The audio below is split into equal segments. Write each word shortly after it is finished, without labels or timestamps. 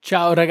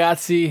Ciao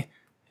ragazzi,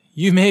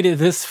 you made it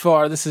this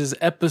far. This is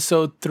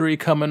episode 3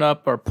 coming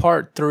up, or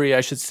part 3,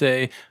 I should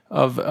say,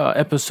 of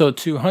episode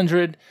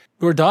 200.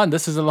 We're done.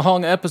 This is a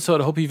long episode.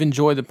 I hope you've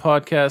enjoyed the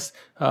podcast.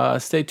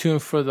 Stay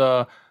tuned for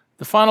the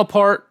final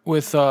part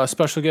with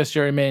special guest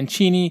Jerry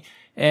Mancini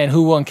and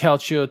Who Won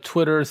Calcio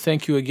Twitter.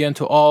 Thank you again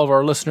to all of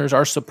our listeners,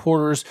 our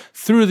supporters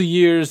through the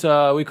years.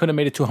 We couldn't have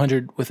made it to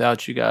 100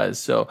 without you guys.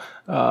 So,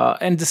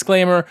 and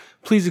disclaimer,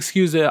 please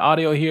excuse the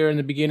audio here in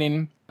the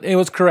beginning. It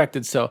was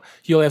corrected, so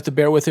you'll have to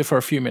bear with it for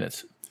a few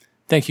minutes.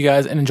 Thank you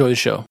guys and enjoy the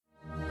show.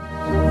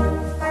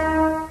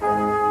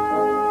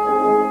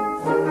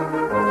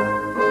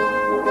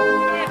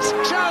 It's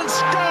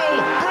chance goal,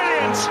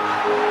 brilliant,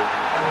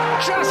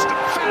 just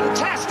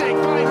fantastic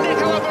by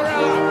Nicola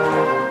Barella.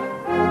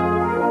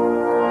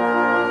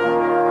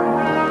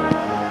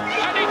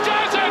 And he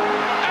does it,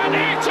 and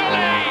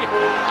Italy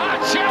are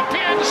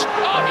champions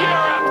of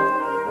Europe.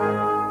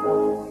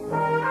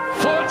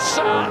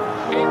 Forza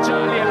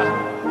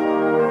Italia.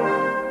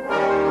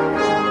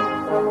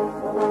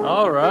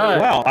 All right.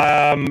 Well,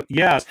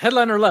 yes.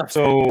 Headliner left.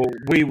 So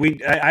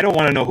I don't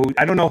want to know who.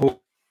 I don't know who.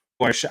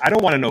 I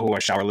don't want to know who our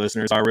shower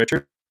listeners are,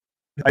 Richard.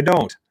 I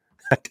don't.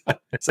 I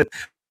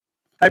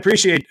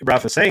appreciate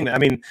Rafa saying that. I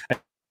mean,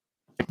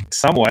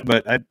 somewhat,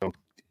 but I don't.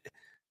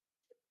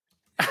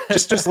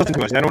 Just listen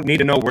to us. I don't need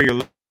to know where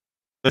you're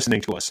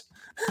listening to us.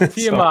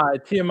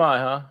 TMI,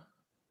 huh?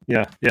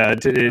 Yeah.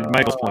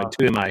 Michael's point.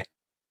 TMI.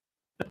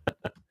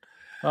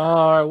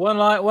 All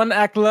right, one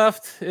act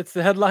left. It's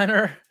the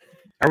headliner.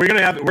 Are we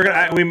gonna have?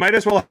 We might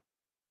as well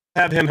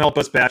have him help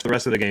us batch the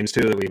rest of the games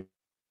too. That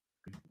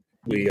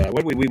we had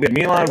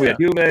Milan, we had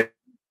Juve,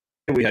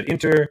 we had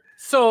Inter.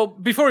 So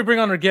before we bring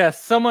on our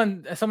guest,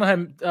 someone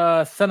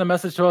had sent a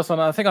message to us on,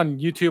 I think, on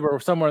YouTube or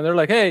somewhere, and they're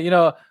like, "Hey,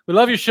 we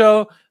love your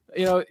show.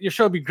 Your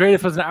show would be great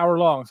if it was an hour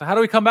long." So how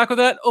do we come back with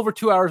that? Over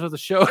 2 hours of the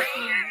show.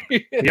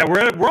 Yeah,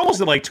 we're almost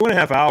at like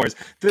 2.5 hours.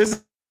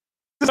 This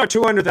is our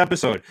 200th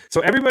episode. So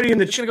everybody in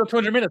the It's gonna go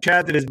 200 minutes.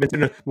 chat that has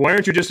been, why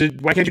can't you just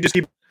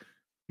keep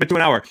it to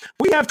an hour?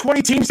 We have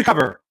 20 teams to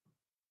cover.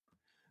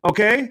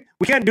 Okay,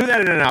 we can't do that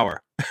in an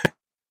hour.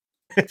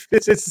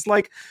 It's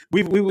like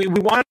we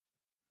want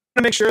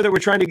to make sure that we're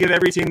trying to give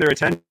every team their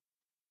attention,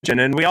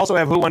 and we also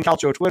have Who Won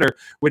Calcio Twitter,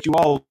 which you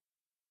all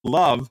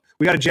love.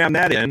 We got to jam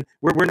that in.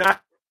 We're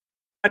not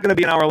going to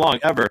be an hour long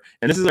ever,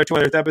 and this is our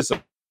 200th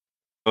episode.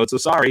 So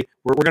sorry,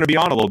 we're going to be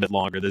on a little bit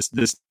longer this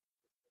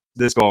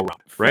go around,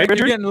 right?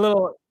 You're getting a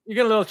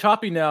little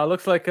choppy now. It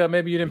looks like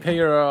maybe you didn't pay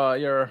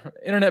your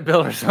internet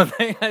bill or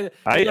something.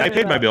 I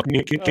paid my bill. Can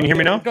you hear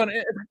me now?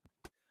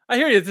 I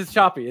hear you. It's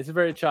choppy. It's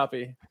very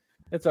choppy.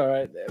 It's all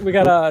right. We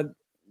got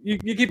you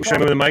keep. Should I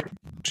move the mic?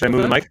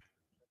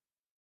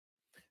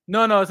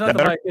 No, it's not the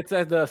better? mic. It's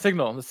the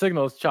signal. The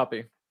signal is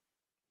choppy.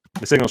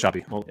 The signal's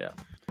choppy. Well, Yeah.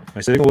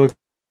 my signal looks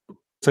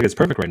like it's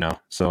perfect right now.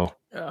 So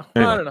Yeah.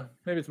 Anyway. I don't know.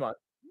 Maybe it's mine.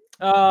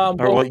 all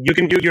right, well,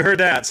 you heard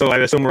that, so I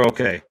assume we're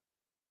okay.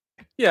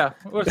 Yeah,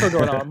 we're still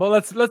going on. But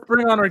let's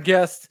bring on our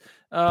guest.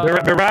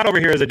 Virat over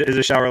here is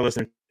a shower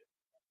listener.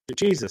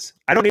 Jesus,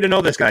 I don't need to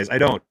know this, guys. I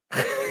don't.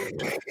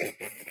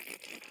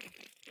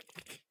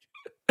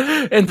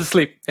 Into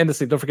sleep.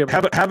 Don't forget.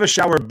 Have a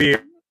shower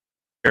beer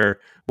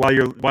while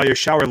you're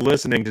shower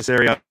listening to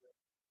Serie A.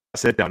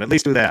 Sit down. At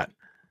least do that.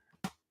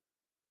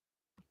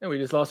 And we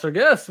just lost our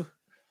guest.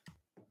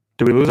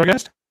 Did we lose our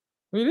guest?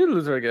 We did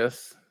lose our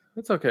guest.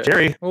 It's okay.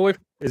 Jerry. We'll wait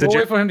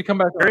for him to come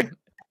back. Jerry? On.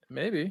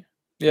 Maybe.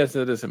 Yes,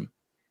 it is him.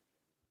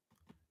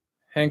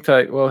 Hang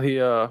tight. Well,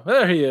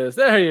 there he is.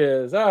 All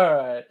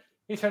right.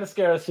 He's trying to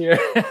scare us here.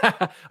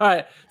 All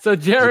right. So,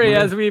 Jerry,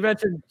 as we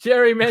mentioned,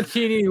 Jerry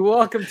Mancini,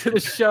 welcome to the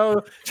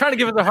show. Trying to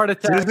give us a heart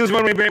attack. So this is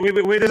when we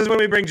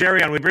bring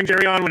Jerry on. We bring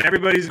Jerry on when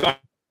everybody's gone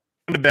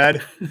to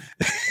bed.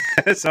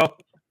 So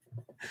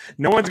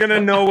no one's going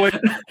to know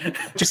what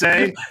you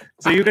say.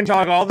 So you can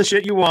talk all the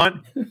shit you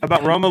want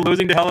about Roma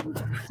losing to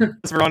Hellas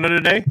Verona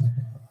today.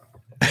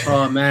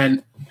 Oh,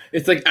 man.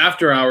 It's like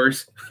after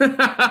hours.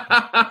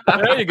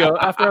 There you go.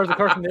 After hours of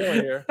Carson Daly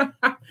here.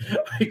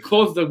 I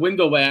closed the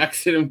window by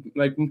accident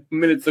like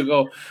minutes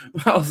ago.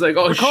 I was like,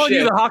 We're calling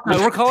you the Hakan.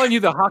 We're calling you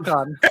the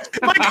Hakan.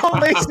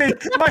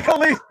 Michael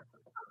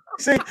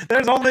Lacey.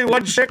 There's only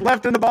one chick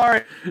left in the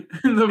bar.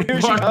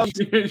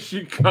 Here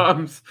she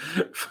comes.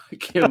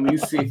 Fucking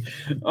Lacey.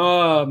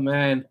 Oh,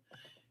 man.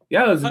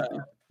 Yeah, it was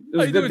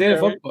a good day of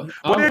football.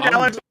 What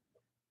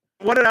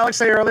did Alex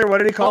say earlier? What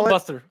did he call it?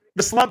 Buster.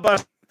 The slump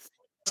buster.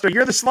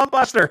 You're the slump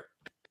buster.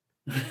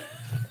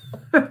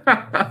 you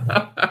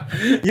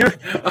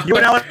and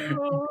Alex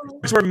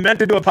were meant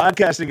to do a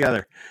podcast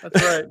together.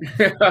 That's right.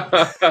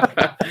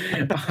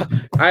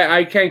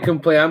 I can't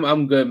complain.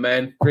 I'm good,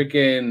 man.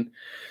 Freaking.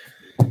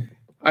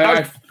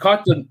 I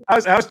caught the.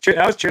 How's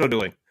Chilo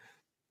doing?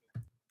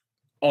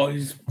 Oh,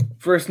 he's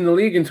first in the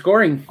league in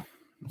scoring.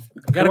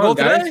 You got a goal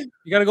today?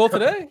 You got a goal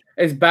today?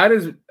 As bad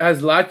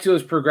as Lazio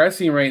is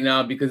progressing right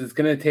now, because it's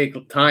going to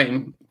take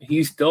time,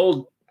 he's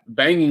still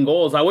banging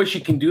goals. I wish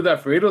he can do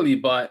that for Italy,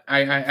 but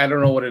I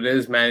don't know what it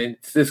is, man.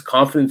 It's this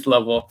confidence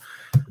level.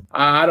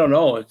 I don't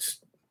know.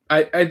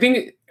 I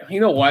think, you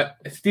know what?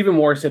 Stephen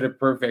Moore said it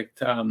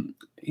perfect.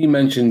 He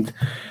mentioned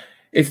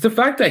it's the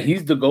fact that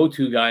he's the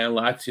go-to guy on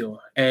Lazio,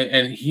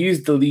 and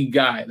he's the lead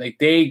guy. Like,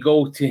 they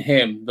go to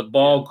him. The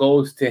ball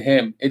goes to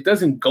him. It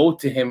doesn't go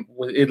to him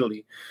with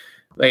Italy.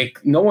 Like,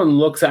 no one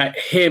looks at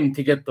him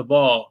to get the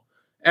ball.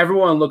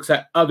 Everyone looks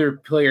at other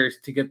players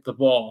to get the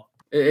ball.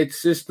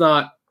 It's just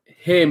not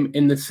him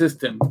in the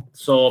system.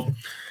 So,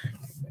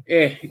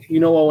 you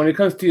know what? When it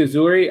comes to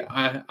Azzurri,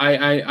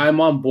 I'm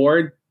on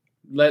board.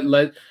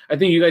 I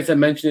think you guys have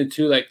mentioned it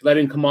too. Like, let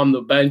him come on the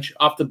bench,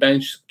 off the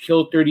bench,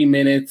 kill 30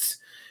 minutes,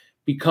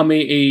 become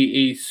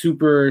a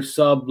super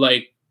sub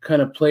like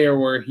kind of player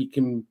where he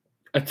can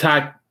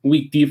attack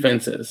weak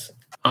defenses.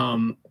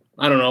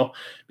 I don't know.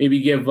 Maybe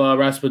give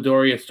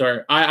Raspadori a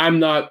start. I'm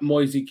not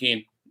Moise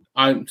Kean.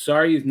 I'm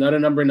sorry, he's not a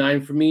number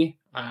 9 for me.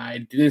 I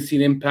didn't see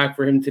an impact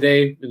for him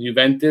today with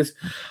Juventus.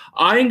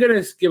 I'm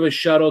going to give a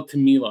shout out to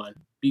Milan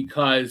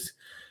because,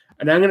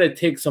 and I'm going to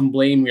take some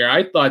blame here.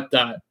 I thought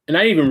that, and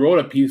I even wrote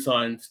a piece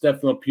on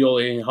Stefano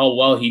Pioli and how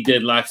well he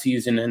did last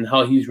season and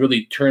how he's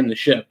really turned the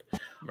ship.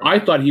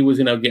 Right. I thought he was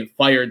going to get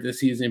fired this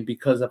season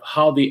because of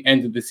how they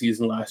ended the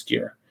season last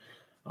year.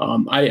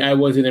 I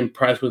wasn't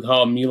impressed with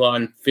how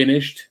Milan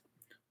finished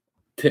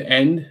to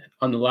end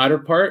on the latter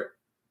part,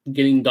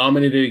 getting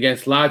dominated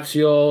against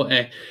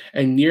Lazio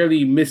and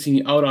nearly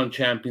missing out on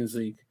Champions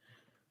League.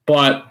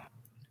 But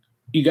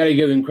you got to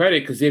give them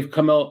credit because they've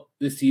come out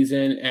this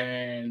season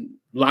and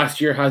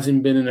last year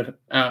hasn't been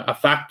a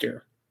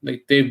factor.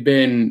 Like, they've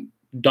been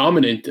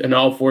dominant in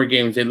all 4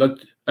 games. They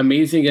looked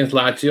amazing against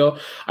Lazio.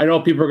 I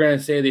know people are going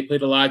to say they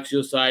played a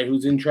Lazio side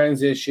who's in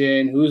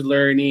transition, who's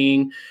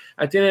learning.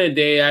 At the end of the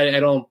day, I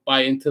don't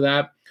buy into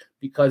that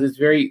because it's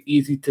very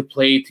easy to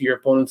play to your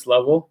opponent's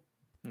level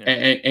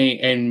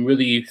and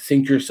really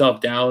sink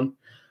yourself down.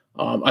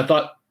 I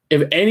thought,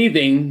 if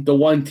anything, the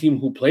one team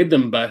who played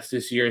them best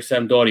this year is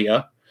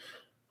Sampdoria.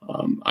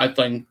 I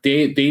think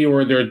they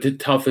were their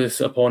toughest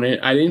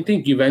opponent. I didn't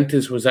think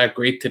Juventus was that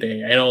great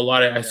today. I know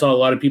I saw a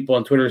lot of people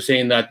on Twitter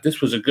saying that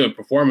this was a good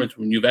performance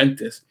from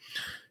Juventus.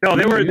 No,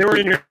 they were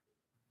in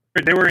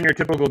your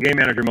typical game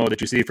manager mode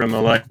that you see from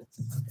Allegri.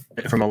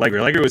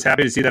 Allegri was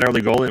happy to see that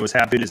early goal and was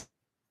happy to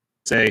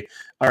say,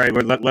 "All right,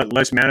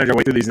 let's manage our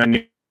way through these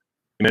 90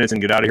 minutes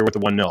and get out of here with the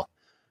 1-0."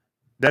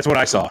 That's what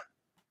I saw.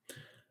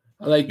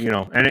 And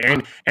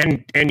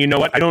you know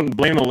what? I don't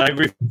blame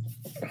Allegri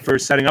for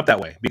setting up that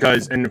way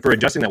and for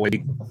adjusting that way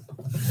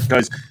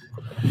because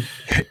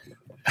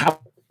how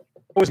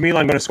was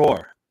Milan going to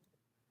score?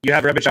 You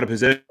have Rebic out of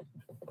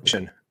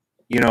position,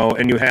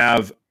 and you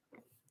have.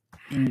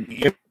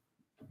 It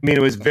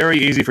was very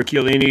easy for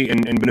Chiellini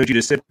and Bonucci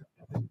to sit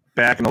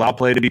back and allow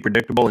play to be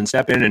predictable and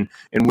step in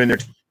and win their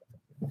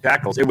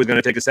tackles. It was going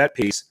to take a set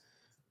piece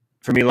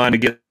for Milan to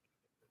get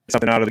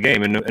something out of the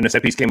game, and a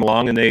set piece came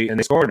along and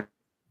they scored.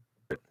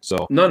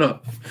 So no,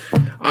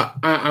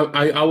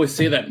 I always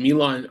say that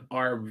Milan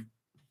are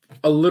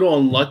a little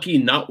unlucky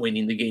not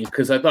winning the game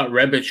because I thought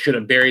Rebic should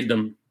have buried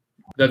them.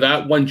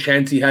 That one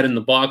chance he had in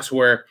the box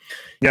where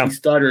he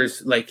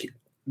stutters, like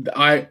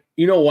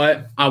you know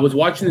what? I was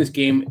watching this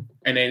game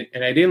and I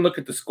didn't look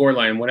at the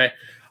scoreline.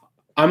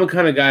 I'm a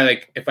kind of guy,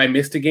 like, if I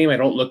missed a game, I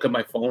don't look at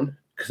my phone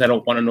because I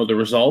don't want to know the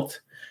result,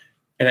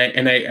 and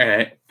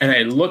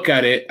I look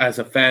at it as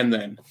a fan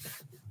then.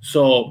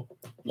 So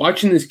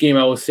watching this game,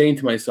 I was saying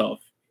to myself,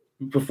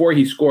 before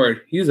he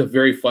scored, he's a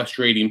very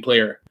frustrating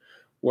player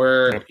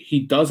where he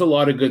does a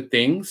lot of good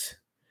things,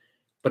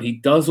 but he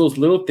does those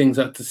little things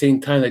at the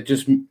same time that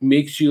just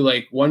makes you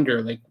like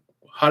wonder, like,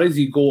 how does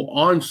he go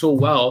on so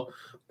well,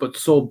 but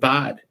so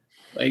bad?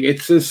 Like,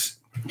 it's just,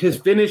 his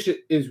finish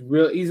is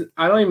real.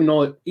 I don't even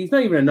know. He's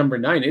not even a number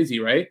 9, is he,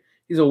 right?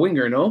 He's a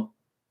winger, no?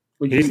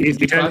 Would you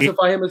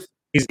classify him as?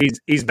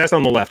 He's best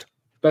on the left.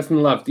 Best on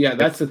the left. Yeah,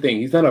 that's the thing.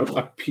 He's not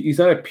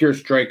a pure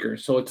striker,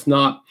 so it's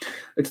not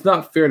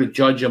fair to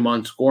judge him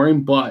on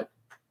scoring. But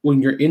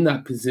when you're in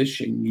that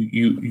position,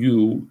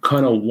 you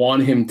kind of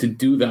want him to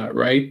do that,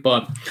 right?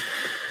 But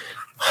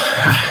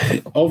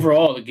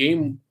overall, the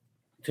game,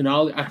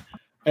 Tonali,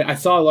 I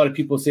saw a lot of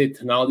people say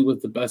Tonali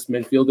was the best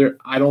midfielder.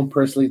 I don't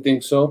personally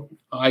think so.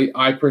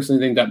 I personally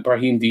think that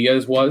Brahim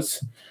Diaz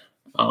was.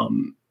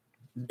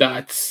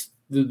 That's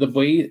the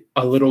way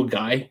a little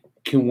guy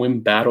can win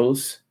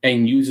battles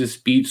and use his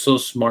speed so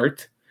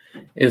smart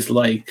is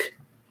like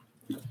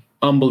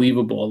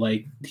unbelievable.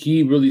 Like,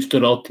 he really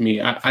stood out to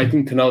me. I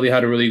think Tonali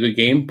had a really good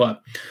game,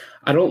 but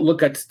I don't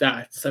look at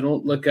stats. I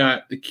don't look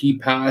at the key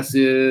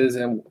passes,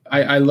 and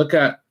I look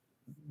at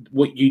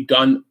what you've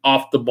done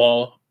off the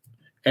ball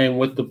and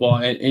with the ball,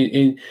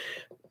 and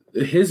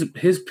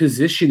his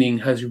positioning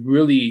has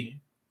really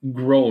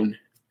grown.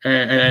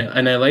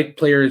 And I like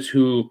players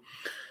who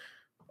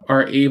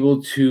are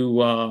able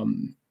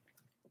to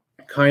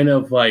kind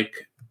of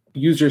like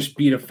use their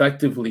speed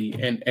effectively.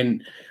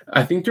 And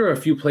I think there are a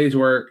few plays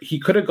where he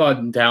could have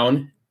gotten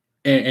down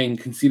and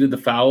conceded the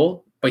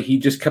foul, but he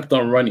just kept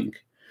on running.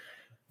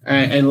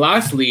 And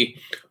lastly,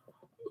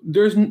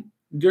 there's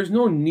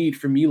no need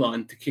for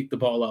Milan to kick the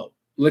ball out.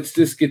 Let's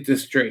just get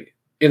this straight.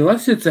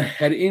 Unless it's a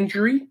head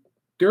injury,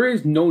 there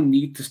is no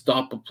need to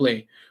stop a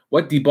play.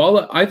 I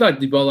thought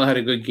Dybala had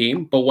a good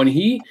game, but when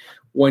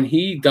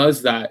he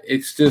does that,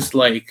 it's just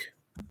like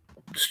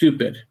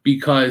stupid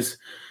because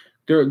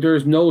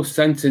there's no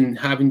sense in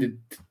having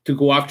to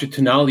go after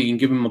Tonali and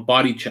give him a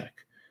body check.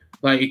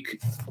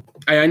 Like,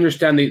 I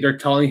understand they're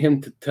telling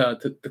him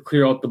to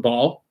clear out the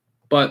ball,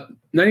 but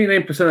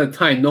 99% of the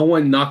time, no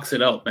one knocks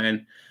it out,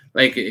 man.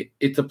 Like,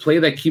 it's a play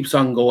that keeps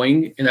on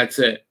going, and that's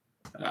it.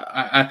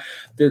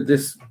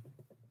 This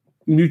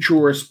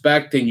mutual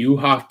respect, and you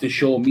have to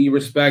show me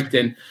respect,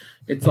 and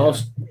it's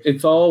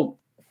all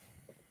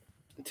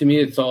to me,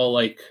 it's all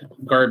like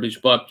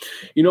garbage. But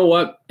you know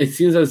what? It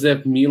seems as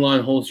if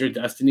Milan holds their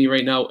destiny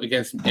right now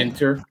against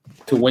Inter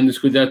to win the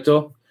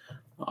Scudetto.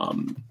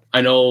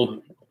 I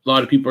know a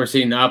lot of people are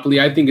saying Napoli.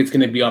 I think it's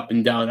going to be up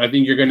and down. I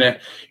think you're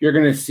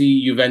gonna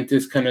see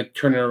Juventus kind of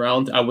turn it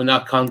around. I would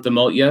not count them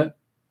out yet.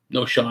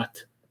 No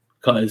shot,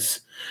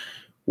 because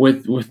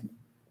with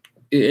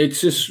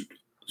it's just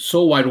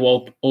so wide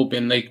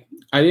open. Like,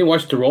 I didn't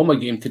watch the Roma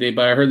game today,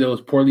 but I heard it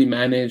was poorly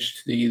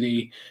managed.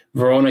 The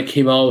Verona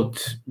came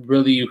out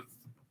really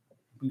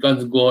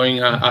guns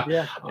glowing.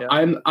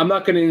 I'm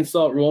not going to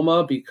insult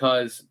Roma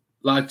because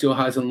Lazio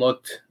hasn't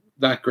looked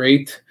that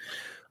great.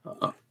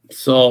 Well,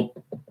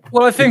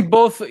 I think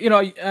both,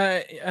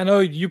 I know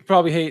you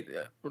probably hate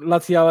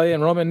Laziale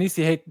and Roma, and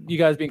Nisi hate you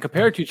guys being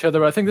compared to each other,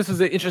 but I think this is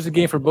an interesting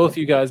game for both of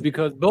you guys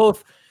because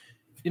both,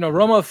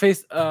 Roma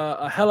faced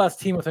a Hellas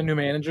team with a new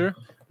manager.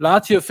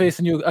 Lazio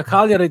faced a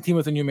Cagliari team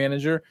with a new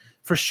manager.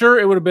 For sure,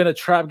 it would have been a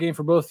trap game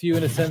for both of you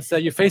in the sense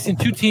that you're facing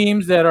two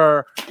teams that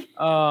are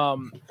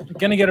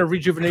going to get a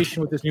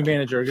rejuvenation with this new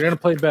manager. You're going to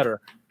play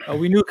better.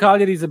 We knew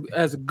Cagliari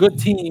as a good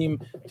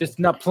team, just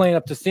not playing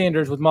up to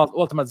standards with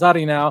Walter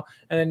Mazzarri now.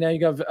 And then now you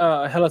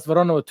got Hellas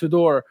Verona with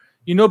Tudor.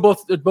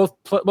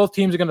 Both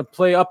teams are going to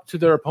play up to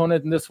their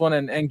opponent in this one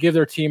and give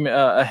their team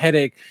a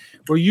headache.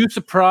 Were you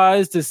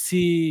surprised to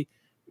see,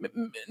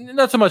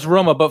 not so much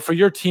Roma, but for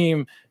your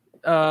team,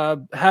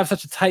 have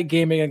such a tight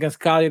game against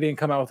Cagliari and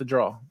come out with a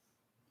draw?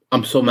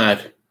 I'm so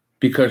mad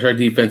because our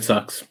defense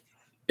sucks.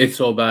 It's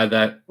so bad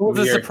that it's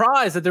a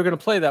surprise that they're going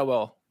to play that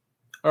well.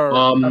 Or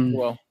not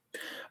well.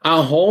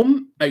 At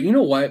home, you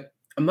know what?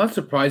 I'm not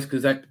surprised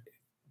because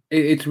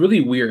it's really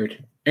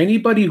weird.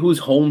 Anybody who's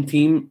home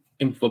team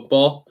in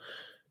football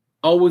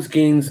always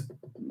gains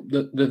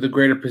the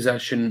greater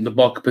possession, the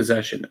bulk of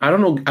possession. I don't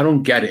know. I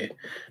don't get it.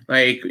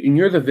 Like, and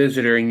you're the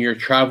visitor and you're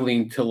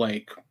traveling to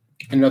like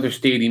another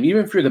stadium,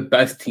 even if you're the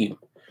best team,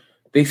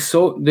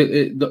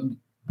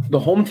 the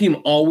home team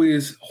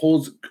always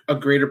holds a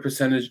greater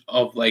percentage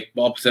of like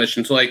ball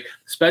possession. So like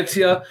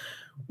Spezia,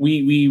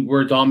 we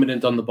were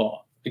dominant on the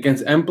ball.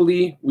 Against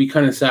Empoli, we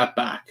kind of sat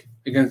back.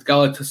 Against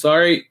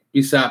Galatasaray,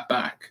 we sat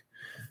back.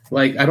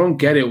 Like, I don't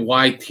get it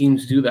why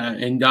teams do that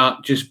and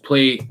not just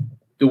play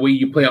the way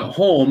you play at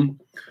home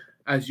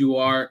as you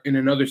are in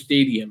another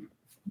stadium.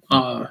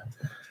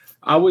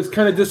 I was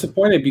kind of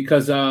disappointed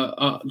because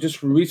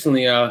just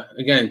recently,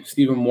 again,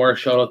 Stephen Moore,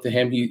 shout out to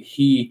him.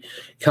 He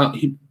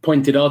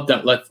pointed out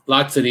that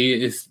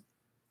Lazzari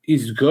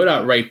he's good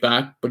at right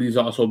back, but he's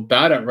also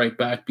bad at right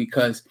back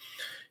because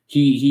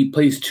he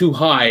plays too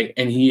high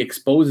and he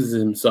exposes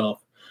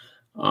himself.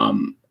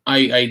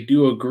 I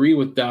do agree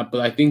with that,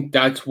 but I think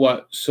that's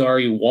what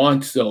Sarri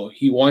wants, though.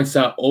 He wants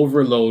that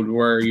overload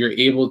where you're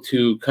able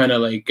to kind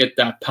of like get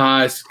that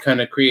pass, kind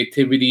of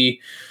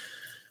creativity.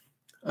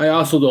 I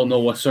also don't know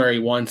what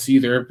Sarri wants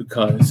either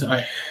because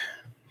I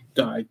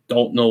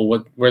don't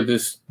know where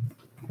this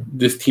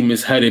team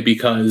is headed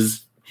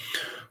because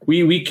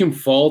we can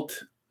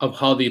fault of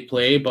how they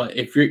play, but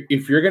if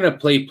you're gonna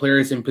play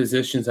players in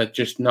positions that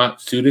just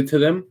not suited to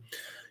them,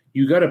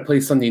 you got to play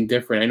something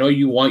different. I know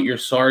you want your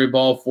Sarri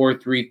ball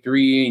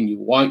 4-3-3 and you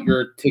want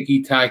your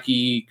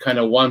ticky-tacky kind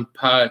of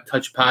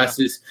one-touch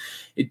passes.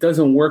 Yeah. It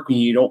doesn't work when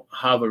you don't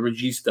have a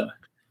regista.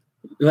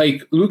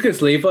 Like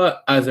Lucas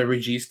Leiva as a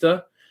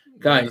regista,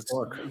 guys,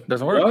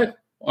 doesn't work.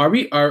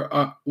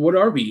 What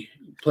are we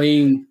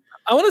playing?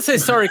 I want to say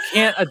Sarri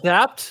can't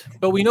adapt,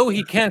 but we know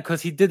he can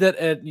because he did that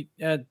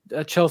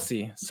at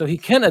Chelsea. So he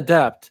can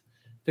adapt.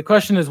 The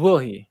question is, will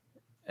he?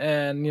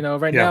 And,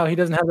 right now he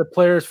doesn't have the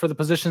players for the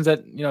positions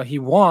that, he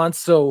wants.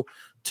 So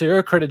to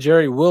your credit,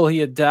 Jerry, will he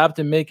adapt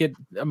and make it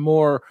a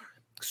more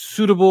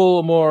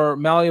suitable, more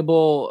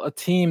malleable, a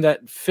team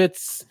that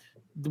fits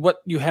what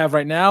you have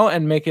right now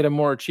and make it a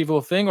more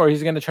achievable thing? Or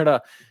he's going to try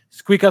to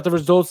squeak out the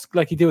results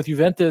like he did with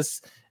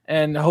Juventus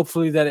and hope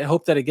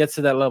that it gets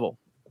to that level?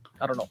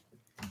 I don't know.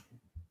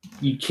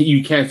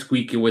 You can't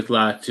squeak it with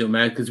Lazio,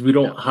 man, because we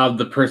don't have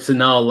the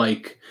personnel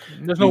like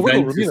there's no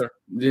wiggle room either.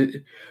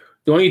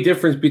 The only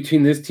difference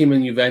between this team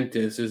and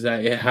Juventus is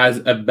that it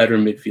has a better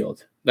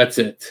midfield. That's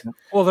it.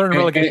 Well, they're in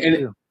relegation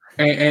too.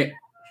 And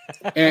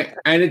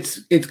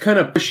it's kind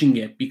of pushing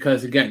it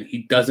because, again,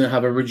 he doesn't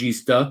have a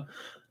regista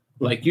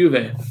like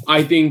Juve.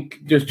 I think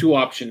there's two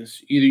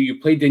options. Either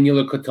you play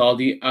Danilo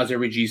Cataldi as a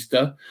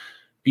regista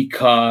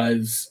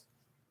because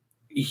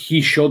he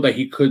showed that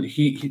he could.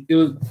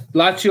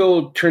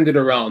 Lazio turned it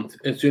around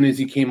as soon as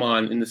he came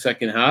on in the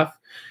second half.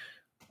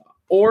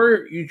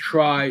 Or you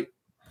try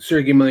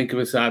Sergei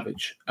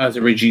Milinkovic-Savic as a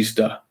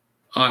regista.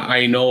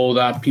 I know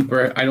that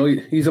I know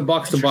he's a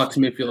box-to-box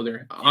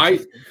midfielder.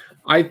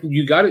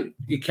 You got it.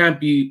 It can't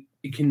be.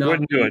 It cannot.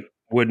 Wouldn't do it.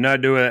 Would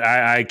not do it.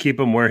 I keep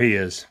him where he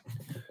is.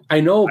 I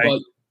know,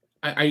 but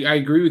I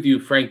agree with you,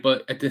 Frank.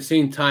 But at the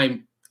same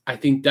time, I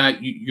think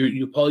that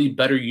you probably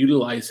better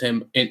utilize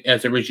him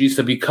as a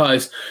regista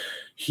because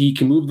he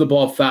can move the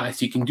ball fast.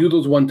 He can do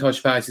those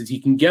one-touch passes. He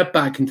can get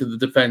back into the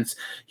defense.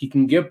 He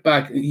can get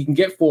back. He can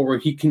get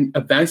forward. He can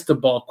advance the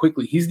ball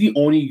quickly. He's the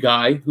only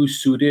guy who's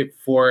suited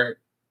for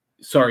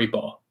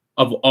ball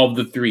of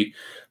the three.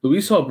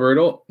 Luis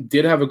Alberto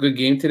did have a good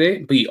game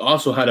today, but he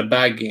also had a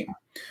bad game.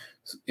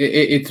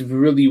 It's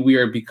really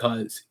weird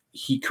because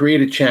he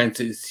created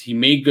chances. He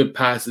made good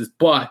passes,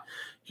 but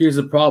here's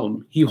the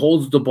problem. He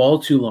holds the ball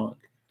too long.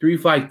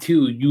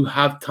 3-5-2, you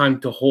have time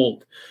to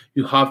hold.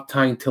 You have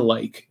time to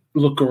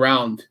look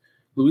around.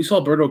 Luis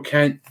Alberto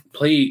can't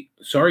play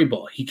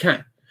ball. He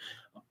can't.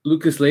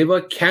 Lucas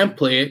Leiva can't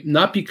play it,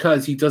 not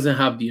because he doesn't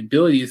have the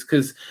abilities,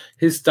 because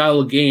his style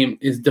of game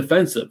is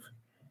defensive.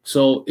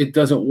 So it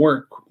doesn't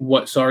work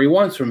what Sarri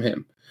wants from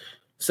him.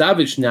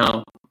 Savic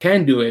now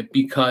can do it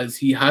because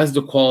he has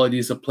the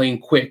qualities of playing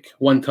quick,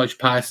 one-touch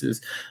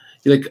passes.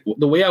 Like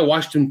the way I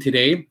watched him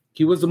today,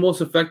 he was the most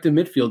effective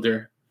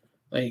midfielder.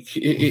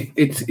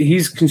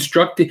 He's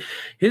constructed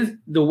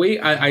the way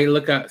I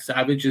look at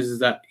Savic is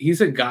that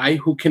he's a guy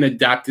who can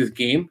adapt his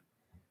game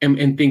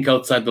and think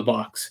outside the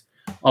box.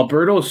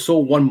 Alberto is so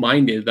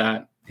one-minded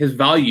that his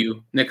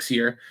value next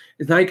year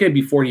is not going to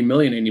be 40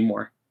 million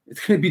anymore.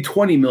 It's going to be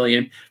 20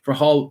 million for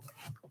how.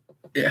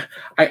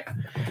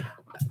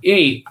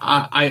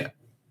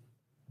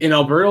 And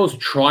Alberto's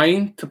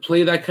trying to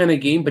play that kind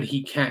of game, but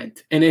he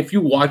can't. And if you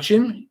watch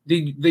him,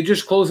 they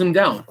just close him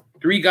down.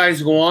 3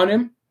 guys go on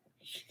him,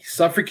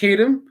 suffocate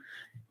him,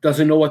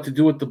 doesn't know what to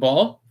do with the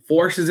ball,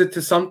 forces it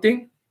to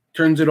something,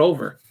 turns it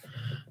over.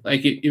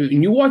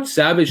 When you watch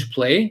Savic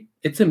play,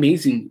 it's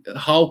amazing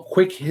how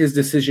quick his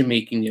decision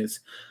making is,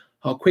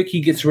 how quick he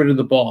gets rid of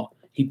the ball.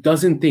 He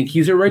doesn't think.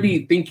 He's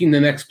already thinking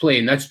the next play,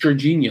 and that's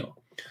Jorginho.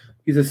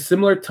 He's a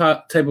similar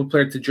type of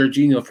player to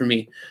Jorginho for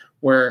me,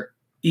 where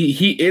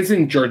he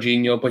isn't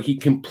Jorginho, but he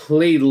can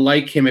play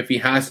like him if he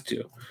has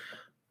to.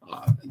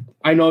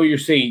 I know you're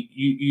saying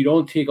you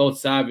don't take out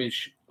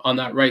Savic on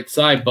that right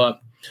side,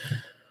 but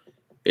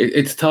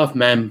it's tough,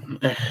 man.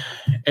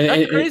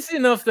 And crazy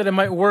enough that it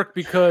might work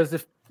because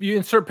if you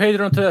insert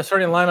Pedro into that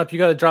starting lineup, you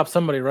got to drop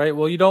somebody, right?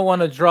 Well, you don't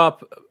want to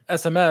drop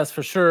SMS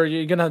for sure.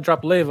 You're going to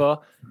drop Leiva.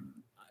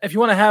 If you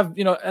want to have,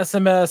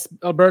 SMS,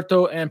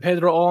 Alberto, and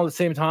Pedro all at the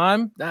same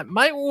time, that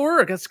might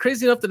work. It's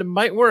crazy enough that it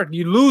might work.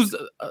 You lose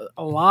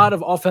a lot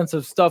of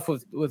offensive stuff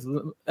with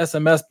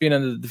SMS being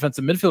in the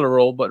defensive midfielder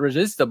role, but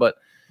Regista. But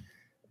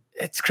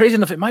it's crazy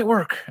enough it might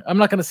work. I'm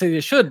not going to say they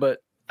should, but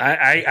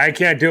I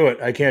can't do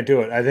it. I can't do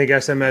it. I think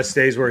SMS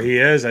stays where he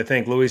is. I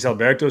think Luis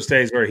Alberto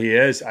stays where he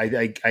is.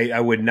 I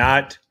would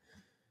not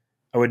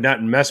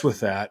mess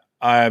with that.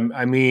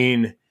 I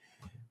mean,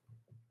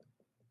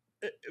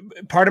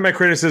 part of my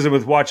criticism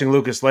with watching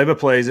Lucas Leiva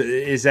plays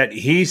is that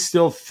he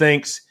still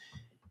thinks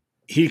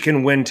he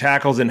can win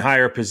tackles in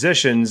higher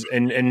positions,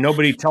 and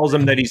nobody tells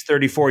him that he's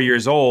 34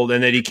 years old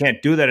and that he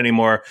can't do that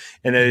anymore,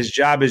 and that his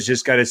job is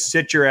just got to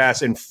sit your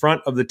ass in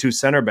front of the 2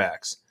 center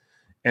backs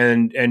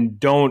and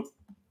don't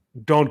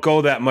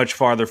go that much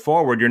farther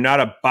forward. You're not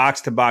a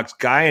box-to-box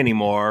guy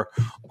anymore,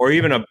 or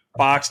even a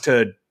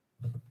box-to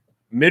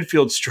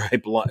midfield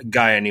stripe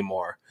guy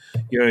anymore.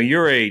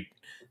 You're a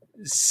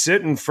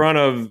sit in front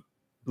of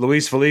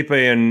Luis Felipe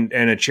and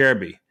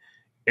Acerbi,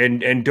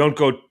 and don't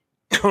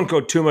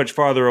go too much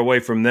farther away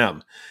from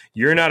them.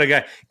 You're not a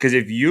guy, because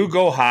if you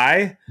go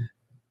high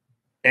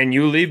and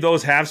you leave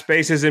those half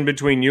spaces in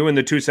between you and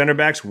the 2 center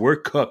backs, we're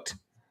cooked.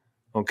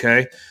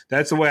 Okay,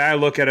 that's the way I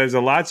look at it as a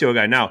Lazio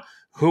guy. Now,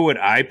 who would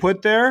I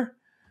put there?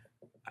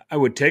 I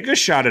would take a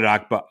shot at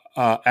Ekba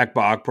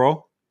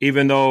Akpro,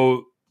 even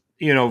though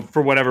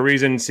for whatever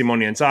reason Simone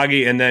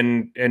Inzaghi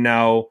and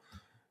now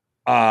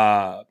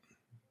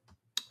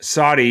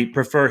Saudi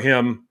prefer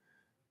him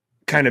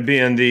kind of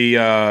being the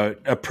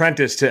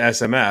apprentice to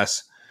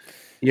SMS.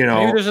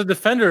 Maybe there's a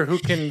defender who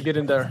can get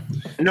in there.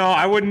 No,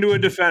 I wouldn't do a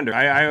defender.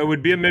 I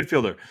would be a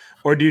midfielder.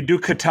 Or do you do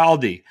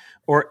Cataldi?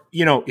 Or,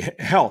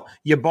 hell,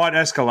 you bought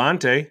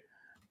Escalante.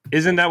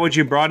 Isn't that what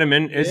you brought him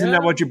in? Isn't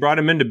that what you brought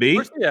him in to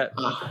be?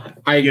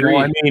 I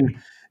agree.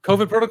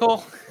 COVID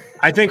protocol?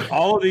 I think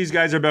all of these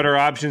guys are better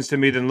options to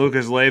me than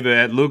Lucas Leiva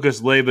at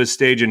Lucas Leiva's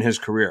stage in his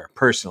career,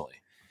 personally.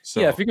 So.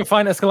 Yeah, if you can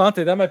find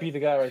Escalante, that might be the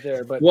guy right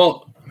there. But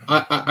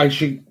I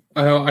should.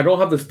 I don't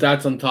have the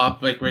stats on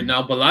top right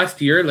now, but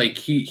last year,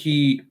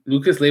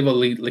 Lucas Leiva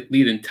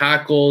lead in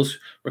tackles,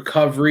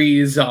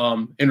 recoveries,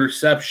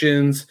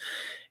 interceptions.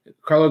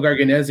 Carlo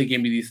Garganese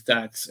gave me these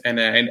stats, and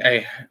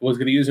I was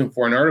going to use him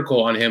for an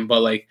article on him,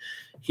 but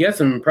he had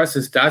some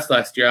impressive stats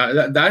last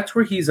year. That's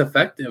where he's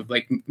effective,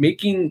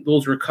 making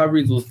those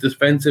recoveries, those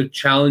defensive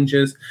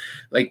challenges.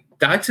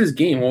 That's his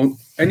game. Well,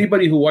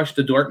 anybody who watched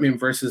the Dortmund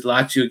versus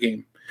Lazio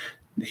game,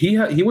 he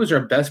was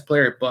our best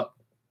player, but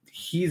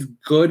he's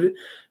good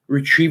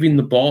retrieving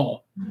the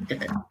ball.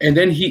 And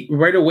then he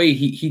right away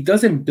he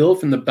doesn't build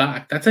from the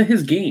back. That's not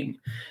his game.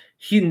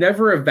 He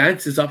never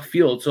advances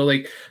upfield. So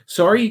like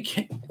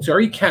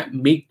Sarri can't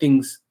make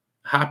things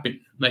happen.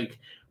 Like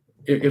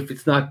if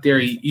it's not there,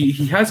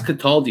 he has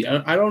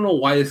Cataldi. I don't know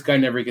why this guy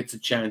never gets a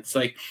chance.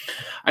 Like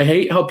I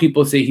hate how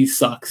people say he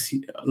sucks.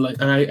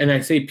 And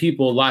I say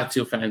people,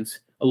 Lazio fans,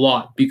 a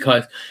lot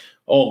because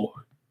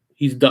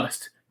he's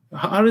dust.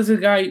 How does a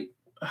guy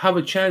have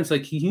a chance?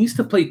 Like he needs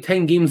to play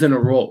 10 games in a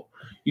row.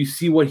 You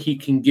see what he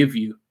can give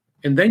you,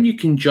 and then you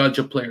can judge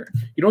a player.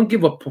 You don't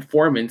give a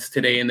performance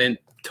today and then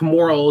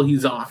tomorrow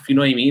he's off. You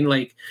know what I mean?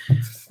 Like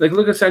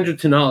look at Sandro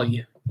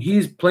Tonali.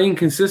 He's playing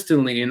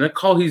consistently, and I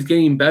call he's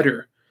getting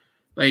better.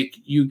 Like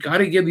you got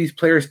to give these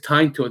players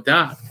time to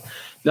adapt.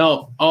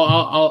 Now,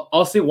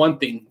 I'll say one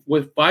thing: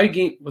 with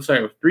 3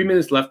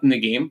 minutes left in the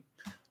game,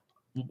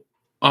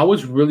 I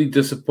was really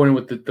disappointed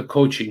with the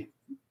coaching.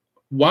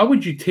 Why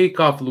would you take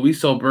off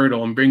Luis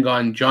Alberto and bring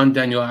on John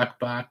Daniel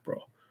Akpa,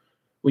 bro?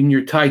 When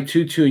you're tied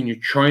 2-2 and you're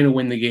trying to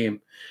win the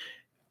game.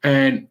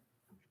 And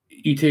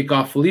you take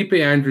off Felipe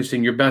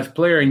Anderson, your best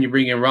player, and you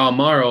bring in Raul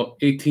Maro,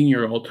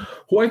 18-year-old,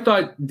 who I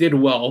thought did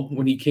well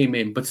when he came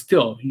in. But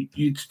still,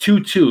 it's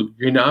 2-2.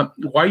 You're not.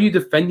 Why are you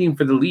defending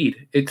for the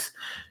lead?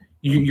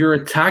 You're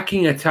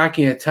attacking. And if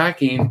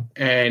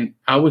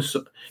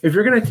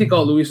you're going to take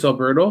out Luis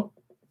Alberto,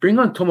 bring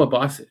on Toma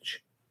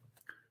Basic.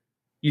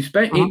 You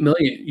spent $8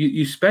 million.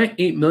 You spent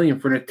 $8 million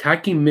for an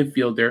attacking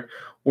midfielder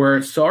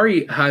where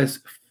Sarri has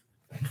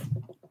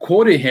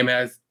quoted him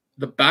as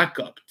the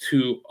backup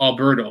to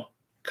Alberto,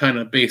 kind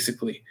of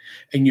basically.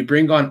 And you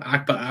bring on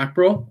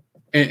Akpa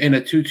in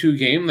a 2-2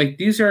 game. Like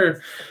these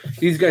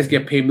guys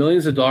get paid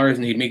millions of dollars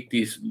and they make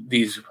these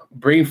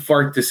brain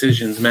fart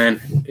decisions,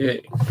 man.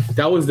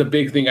 That was the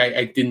big thing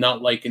I did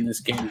not like in this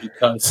game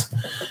because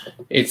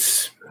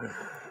it's.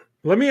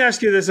 Let me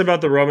ask you this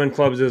about the Roman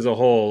clubs as a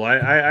whole.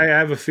 I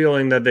have a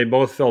feeling that they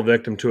both fell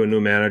victim to a new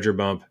manager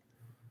bump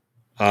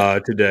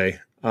today.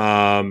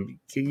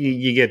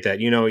 You get that.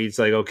 It's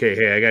like, okay,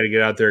 hey, I got to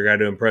get out there. I got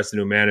to impress the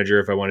new manager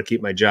if I want to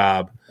keep my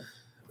job.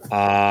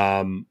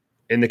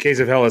 In the case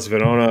of Hellas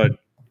Verona,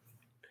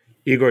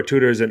 Igor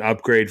Tudor is an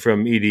upgrade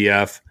from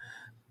EDF.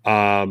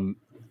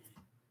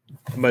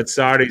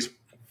 Mazzarri's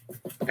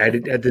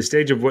at the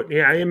stage of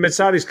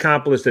Mazzarri's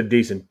accomplished a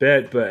decent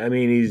bit, but I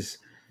mean, he's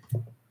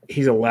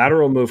a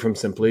lateral move from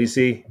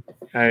Simplici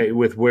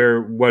with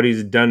what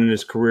he's done in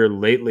his career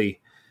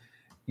lately,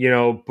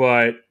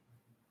 but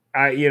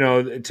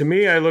to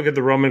me, I look at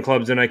the Roman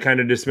clubs and I kind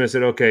of dismiss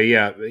it. Okay.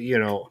 Yeah.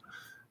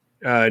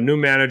 New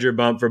manager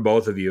bump for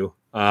both of you.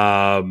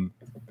 But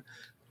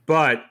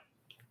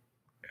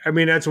I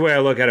mean, that's the way I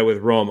look at it with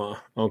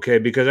Roma. Okay.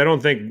 Because I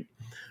don't think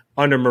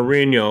under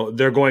Mourinho,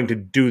 they're going to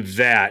do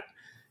that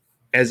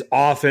as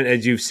often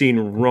as you've seen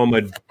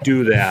Roma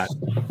do that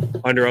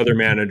under other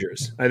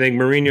managers. I think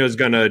Mourinho is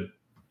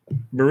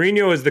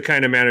the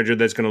kind of manager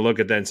that's going to look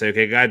at that and say,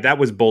 okay, God, that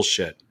was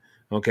bullshit.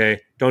 Okay,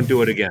 don't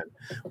do it again.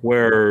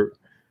 Where,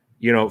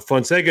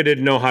 Fonseca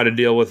didn't know how to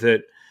deal with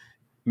it.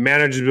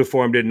 Managers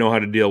before him didn't know how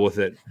to deal with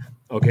it.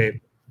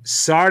 Okay,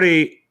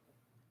 Sarri,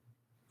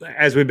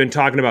 as we've been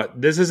talking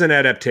about, this is an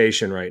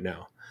adaptation right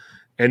now,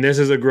 and this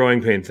is a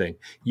growing pain thing.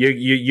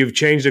 You've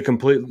changed to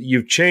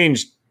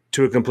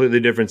a completely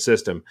different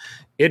system.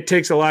 It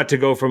takes a lot to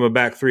go from a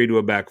back 3 to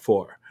a back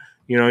 4.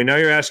 Now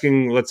you're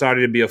asking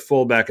Lazzari to be a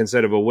fullback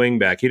instead of a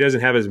wingback. He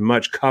doesn't have as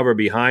much cover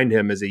behind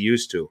him as he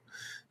used to.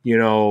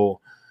 You're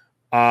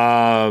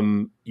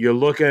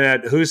looking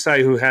at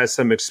Husay, who has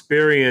some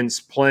experience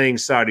playing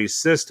Sarri's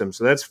system,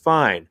 so that's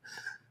fine.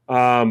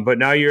 But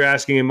now you're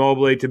asking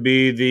Immobile to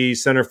be the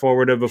center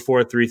forward of a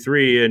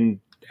 4-3-3 and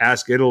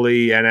ask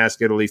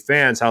Italy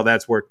fans how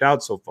that's worked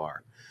out so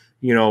far.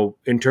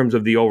 In terms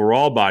of the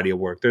overall body of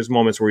work, there's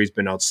moments where he's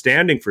been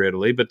outstanding for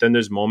Italy, but then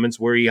there's moments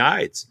where he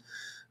hides.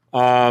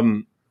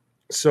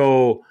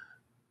 So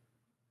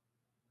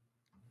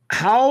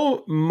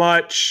how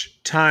much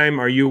time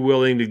are you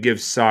willing to give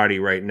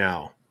Sarri right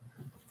now?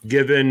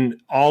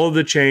 Given all of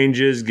the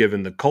changes,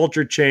 given the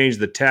culture change,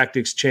 the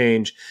tactics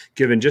change,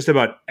 given just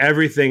about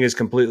everything is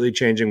completely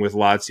changing with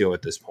Lazio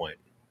at this point.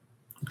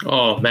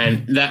 Oh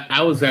man, that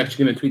I was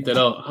actually going to tweet that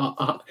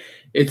out.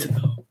 It's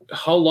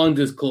how long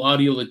does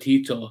Claudio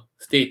Lotito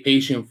stay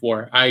patient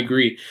for? I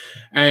agree,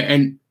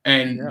 and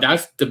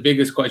that's the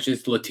biggest question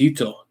is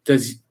Lotito.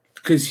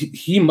 Because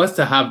he must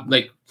have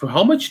for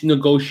how much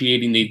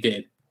negotiating they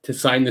did to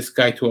sign this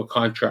guy to a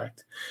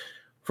contract.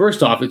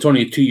 First off, it's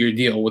only a 2-year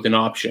deal with an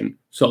option.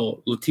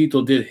 So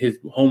Lotito did his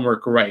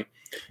homework right.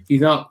 He's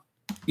not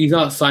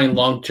signed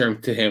long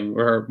term to him,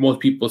 or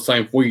most people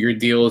sign 4-year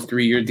deals,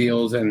 3-year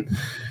deals, and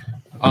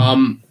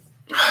I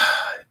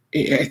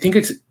think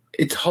it's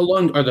how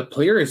long are the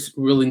players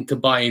willing to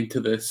buy into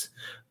this?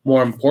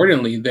 More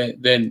importantly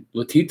than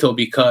Lotito,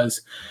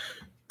 because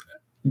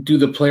do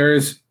the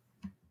players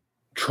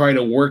try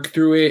to work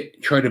through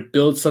it, try to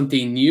build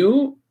something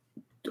new,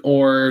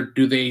 or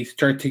do they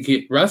start to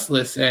get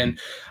restless? And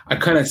I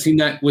kind of seen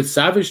that with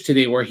Savage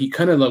today, where he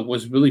kind of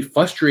was really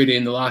frustrated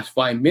in the last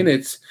 5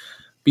 minutes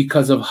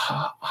because of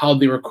how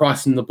they were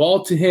crossing the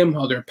ball to him,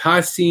 how they're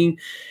passing.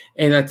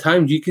 And at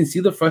times you can see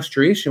the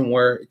frustration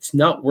where it's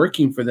not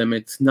working for them.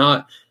 It's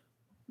not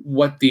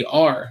what they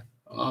are.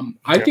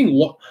 I think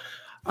what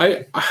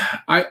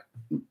I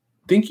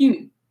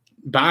thinking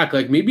back,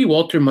 like maybe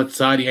Walter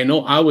Mazzarri, I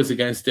know I was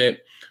against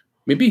it.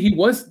 Maybe he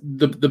was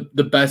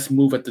the best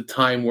move at the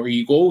time, where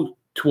you go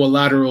to a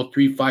lateral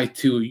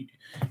 3-5-2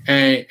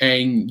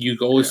 and you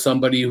go with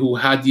somebody who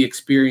had the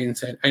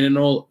experience. And I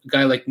know a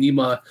guy like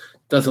Nima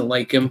doesn't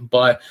like him,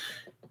 but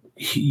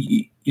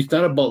it's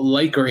not about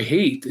like or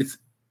hate.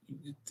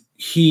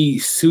 He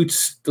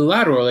suits the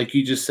lateral, like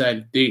you just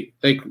said.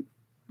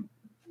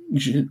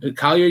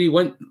 Cagliari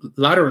went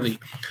laterally.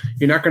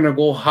 You're not going to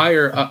go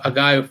hire a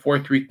guy of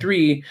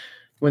 4-3-3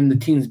 when the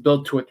team's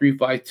built to a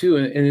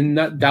 3-5-2, and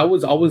that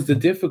was always the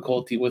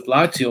difficulty with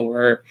Lazio,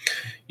 where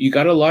you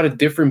got a lot of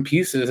different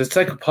pieces. It's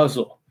like a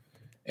puzzle,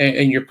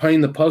 and you're putting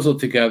the puzzle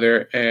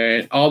together,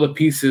 and all the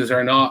pieces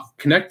are not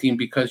connecting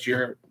because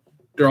they're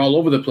all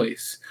over the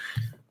place.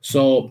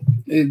 So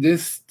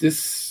this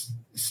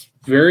is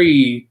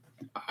very.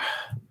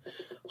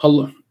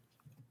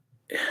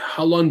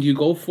 How long do you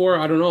go for?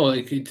 I don't know.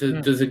 Like,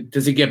 does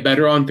it get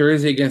better on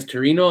Thursday against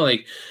Torino?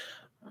 Like,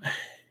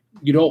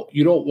 you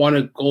don't want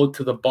to go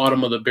to the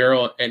bottom of the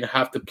barrel and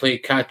have to play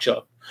catch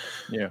up.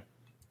 Yeah.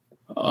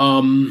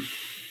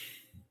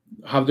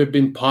 Have there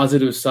been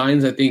positive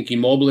signs? I think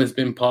Immobile has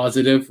been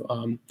positive.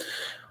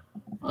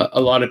 A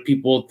lot of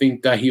people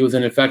think that he was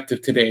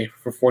ineffective today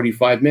for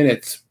 45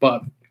 minutes,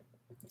 but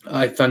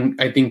I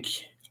think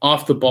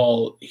off the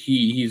ball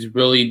he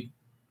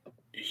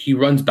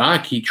runs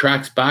back, he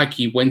tracks back,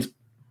 he wins,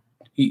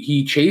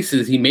 he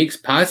chases, he makes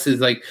passes.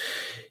 Like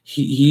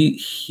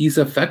he's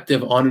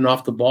effective on and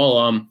off the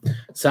ball.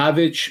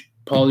 Savic,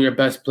 probably our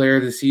best player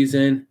of the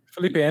season.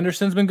 Felipe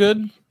Anderson's been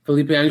good.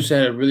 Felipe Anderson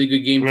had a really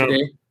good game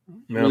today.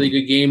 Really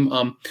good game.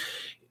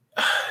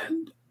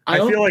 I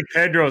feel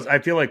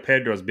like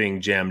Pedro's being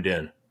jammed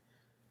in.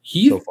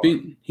 He's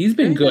been good. He's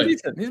been good.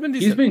 He's not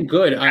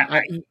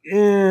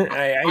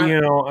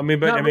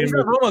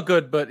Roma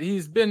good, but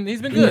he's been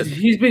good.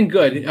 He's been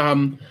good.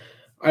 I'm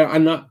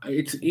not.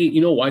 It's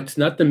what? It's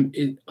not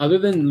other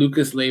than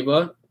Lucas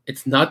Leiva.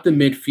 It's not the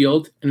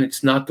midfield and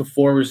it's not the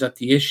forwards that's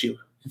the issue.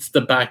 It's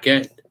the back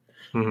end,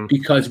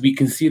 because we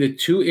conceded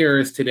 2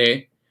 errors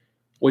today,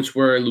 which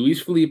were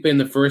Luis Felipe in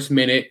the first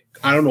minute.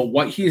 I don't know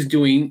what he's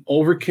doing,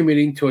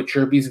 overcommitting to a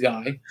Chirby's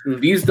guy,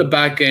 leaves the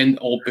back end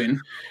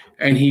open,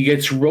 and he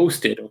gets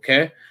roasted,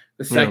 okay?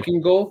 The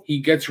second goal, he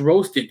gets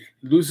roasted,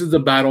 loses the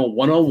battle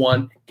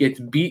one-on-one, gets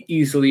beat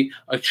easily.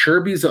 A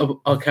Chirby's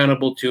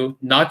accountable to,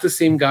 not the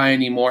same guy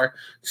anymore,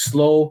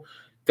 slow.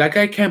 That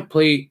guy can't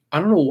play. I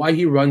don't know why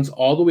he runs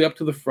all the way up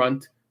to the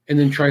front and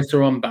then tries to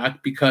run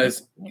back,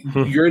 because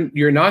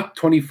you're not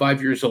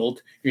 25 years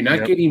old. You're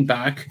not getting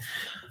back.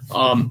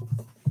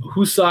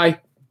 Husai,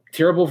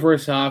 terrible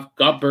first half,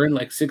 got burned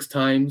like 6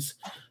 times.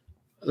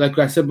 Like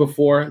I said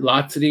before,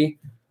 Lazzari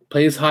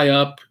plays high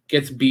up,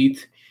 gets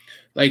beat.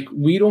 Like,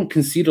 we don't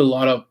concede a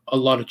lot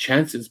of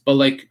chances, but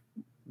like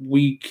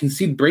we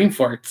concede brain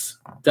farts.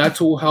 That's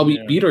how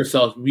we beat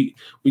ourselves. We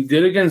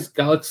did it against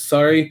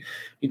Galatasaray.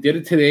 We did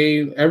it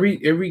today.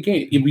 Every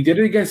game. We did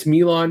it against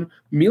Milan.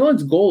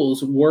 Milan's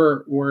goals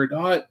were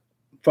not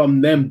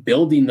from them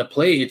building the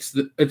play.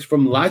 It's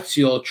from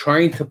Lazio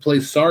trying to play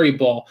sorry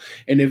ball.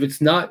 And if it's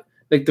not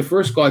like the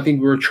first goal, I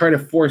think we were trying to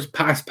force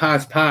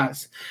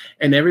pass,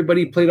 and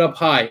everybody played up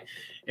high.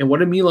 And what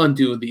did Milan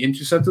do? They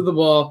intercepted the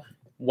ball,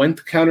 went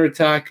to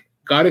counterattack,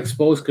 got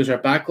exposed because our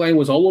back line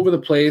was all over the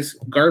place,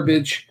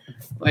 garbage.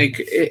 Like,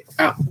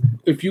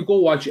 if you go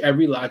watch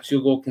every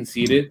Lazio goal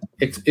conceded,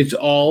 it's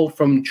all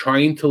from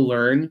trying to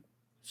learn.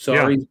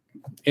 Sorry, and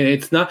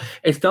it's not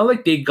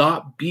like they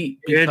got beat.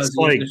 Because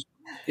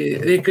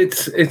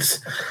it's.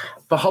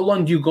 But how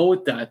long do you go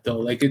with that though?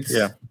 Like, it's.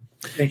 Yeah.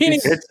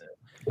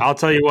 I'll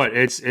tell you what.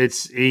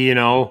 It's you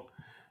know.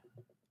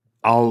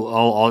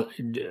 I'll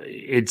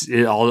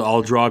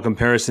draw a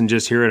comparison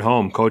just here at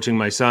home, coaching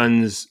my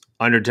son's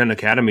under-10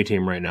 academy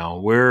team right now.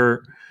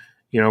 We're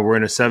in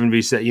a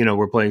 7v7,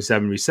 we're playing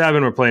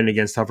 7v7, we're playing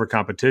against tougher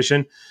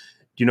competition. Do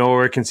you know where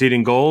we're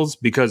conceding goals?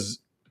 Because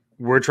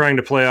we're trying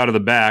to play out of the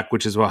back,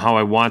 which is how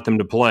I want them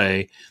to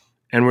play,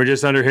 and we're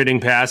just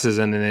under-hitting passes,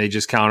 and then they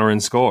just counter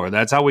and score.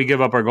 That's how we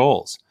give up our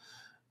goals.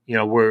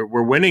 We're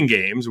winning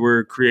games,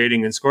 we're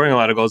creating and scoring a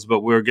lot of goals,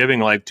 but we're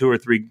giving like 2 or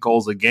 3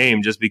 goals a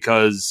game just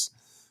because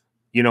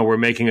we're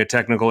making a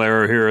technical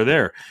error here or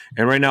there.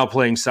 And right now,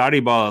 playing Saudi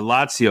ball at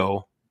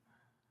Lazio,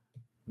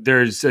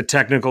 there's a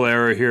technical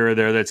error here or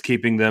there that's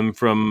keeping them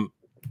from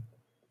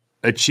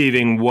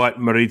achieving what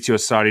Maurizio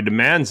Sarri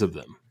demands of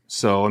them.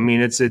 So, I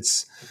mean, it's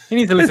he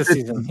needs at least a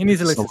season. He needs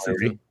at least a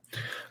season.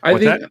 I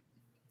think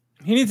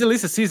he needs at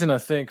least a season, I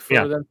think,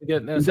 for them to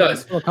get.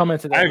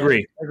 I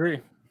agree.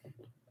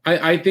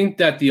 I think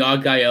that the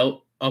odd guy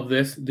out of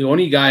this, the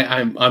only guy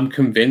I'm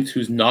convinced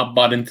who's not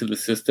bought into the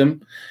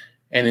system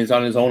and is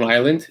on his own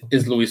island,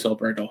 is Luis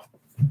Alberto.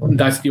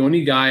 That's the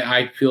only guy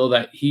I feel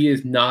that he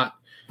is not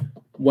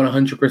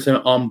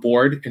 100% on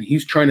board, and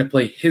he's trying to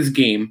play his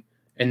game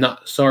and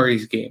not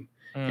Sarri's game.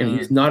 And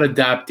he's not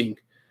adapting.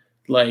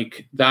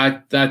 Like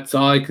that's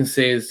all I can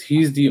say is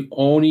he's the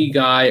only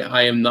guy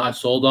I am not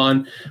sold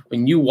on.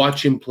 When you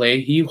watch him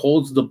play, he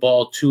holds the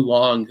ball too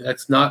long.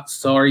 That's not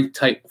Sarri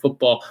type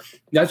football.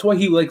 That's why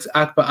he likes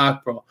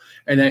Akpo.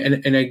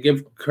 And I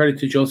give credit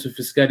to Joseph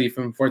Fischetti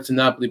from Forza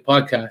Napoli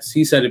podcast.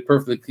 He said it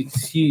perfectly.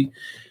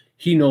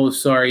 He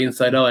knows Sarri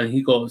inside out, and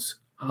he goes,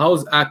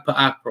 "How's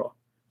Akpo?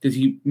 Does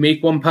he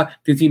make one pass?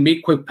 Does he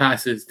make quick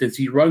passes? Does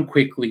he run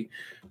quickly?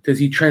 Does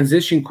he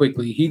transition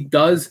quickly? He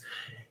does."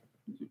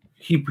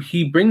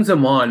 He brings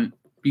him on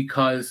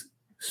because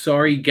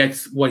Sarri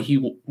gets what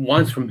he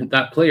wants from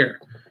that player.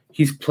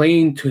 He's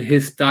playing to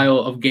his style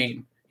of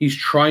game. He's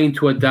trying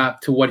to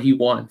adapt to what he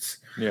wants.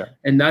 Yeah.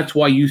 And that's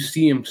why you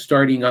see him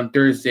starting on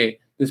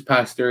this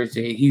past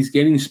Thursday. He's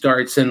getting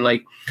starts, and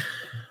like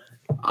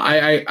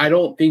I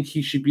don't think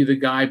he should be the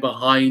guy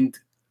behind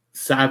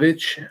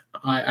Savic.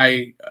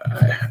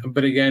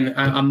 But again,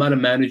 I'm not a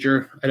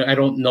manager. I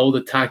don't know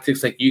the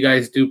tactics like you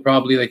guys do.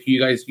 Probably like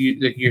you like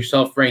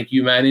yourself, Frank.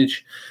 You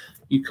manage,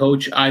 you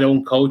coach. I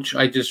don't coach.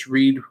 I just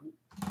read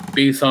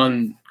based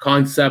on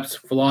concepts,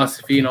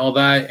 philosophy, and all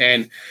that.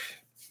 And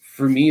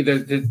for me,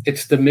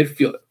 it's the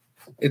midfield.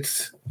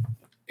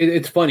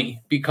 It's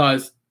funny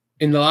because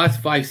in the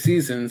last 5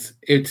 seasons,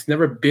 it's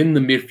never been the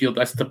midfield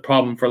that's the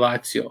problem for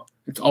Lazio.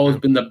 It's always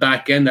been the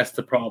back end that's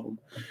the problem.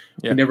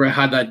 Yeah. We never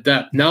had that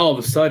depth. Now all of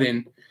a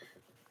sudden,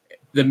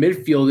 the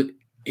midfield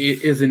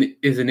is an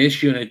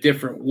issue in a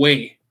different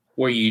way,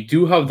 where you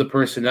do have the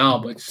personnel,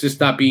 but it's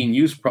just not being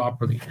used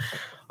properly.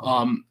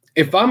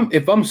 If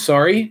I'm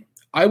sorry,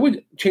 I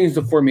would change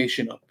the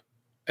formation up,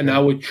 and I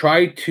would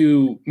try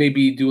to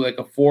maybe do like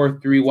a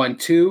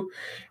 4-3-1-2,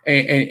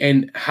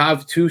 and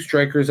have 2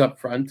 strikers up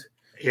front.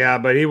 Yeah,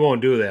 but he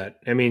won't do that.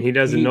 I mean, he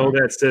doesn't know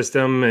that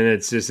system, and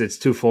it's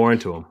too foreign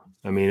to him.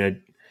 I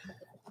mean,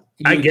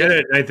 I get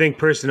it. I think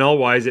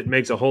personnel-wise, it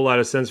makes a whole lot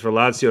of sense for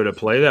Lazio to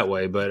play that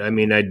way. But I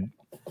mean, I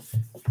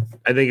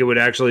think it would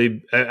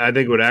actually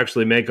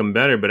make them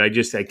better. But I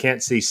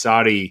can't see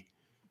Sarri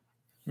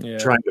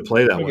trying to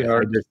play that way. I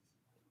just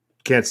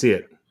can't see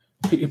it.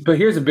 But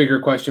here's a bigger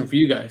question for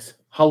you guys: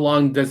 How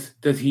long until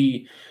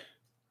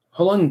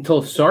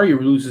Sarri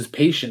loses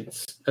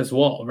patience as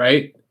well,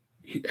 right?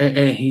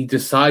 And he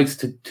decides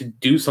to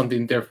do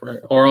something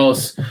different, or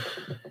else.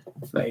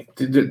 Like,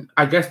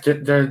 I guess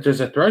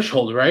there's a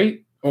threshold,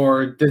 right?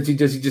 Or does he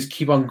just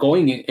keep on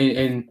going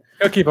and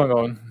he'll keep on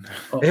going?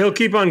 He'll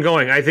keep on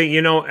going. I think,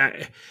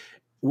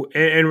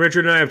 and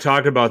Richard and I have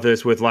talked about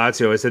this with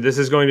Lazio. I said this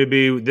is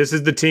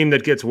the team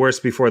that gets worse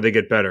before they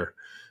get better,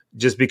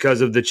 just because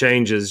of the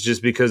changes,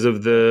 just because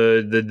of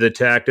the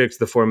tactics,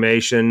 the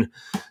formation,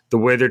 the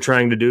way they're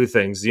trying to do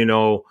things. And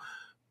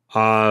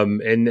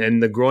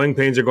the growing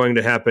pains are going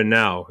to happen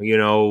now.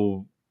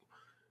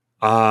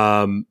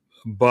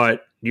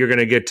 But you're going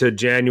to get to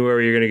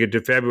January, you're going to get to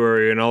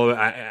February, and all of it.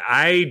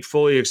 I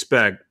fully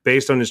expect,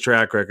 based on his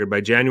track record, by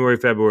January,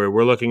 February,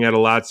 we're looking at a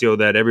Lazio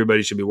that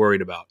everybody should be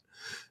worried about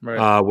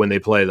when they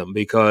play them,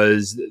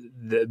 because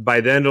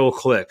by then it'll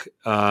click.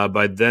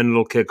 By then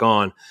it'll kick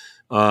on.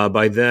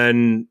 By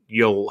then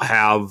you'll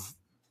have,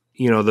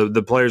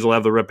 the players will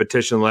have the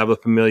repetition, they'll have the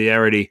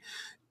familiarity,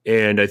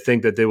 and I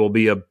think that they will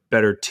be a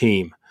better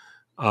team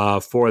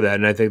for that.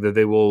 And I think that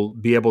they will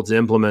be able to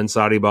implement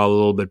Sarri ball a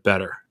little bit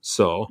better.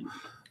 So,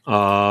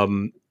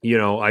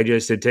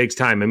 it takes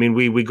time. I mean,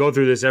 we go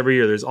through this every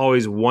year. There's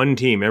always one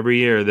team every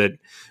year that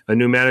a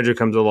new manager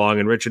comes along,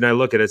 and Richard and I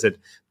look at it and said,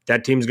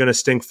 that team's going to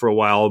stink for a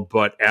while,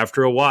 but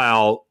after a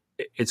while,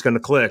 it's going to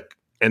click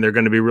and they're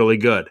going to be really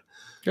good.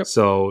 Yep.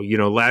 So,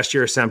 last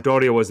year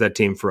Sampdoria was that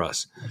team for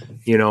us,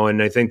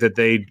 and I think that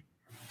they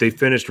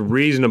finished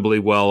reasonably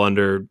well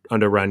under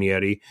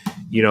Ranieri.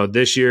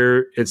 This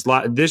year we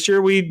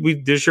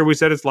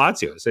said it's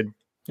Lazio. I said,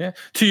 yeah.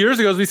 2 years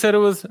ago, we said it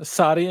was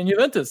Sarri and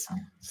Juventus.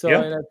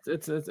 So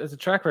it's a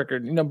track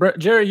record.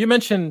 Jerry, you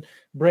mentioned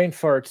brain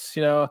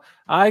farts.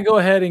 I go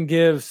ahead and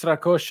give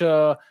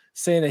Strakosha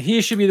saying that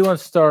he should be the one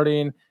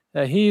starting,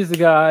 that he's the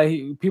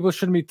guy. People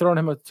shouldn't be throwing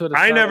him to the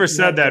I side. never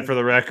said that for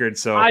the record.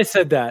 So I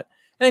said that.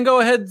 And go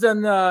ahead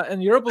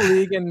and Europa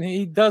League, and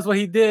he does what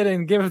he did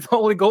and give the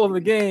only goal of the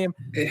game.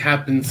 It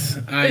happens.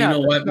 You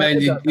know what, man?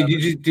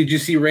 Did you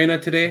see Reina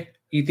today?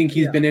 You think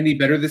he's been any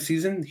better this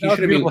season? He should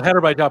have been a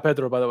header by João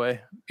Pedro, by the way.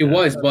 It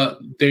was, but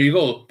there you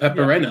go, Pepe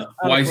Reina.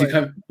 Why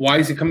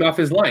is he coming off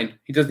his line?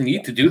 He doesn't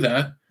need to do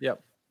that.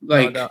 Yep.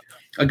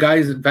 A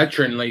guy's a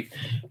veteran. Like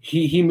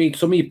he made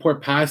so many poor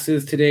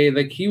passes today.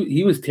 Like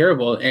he was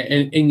terrible,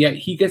 and yet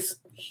he gets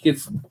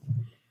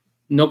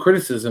no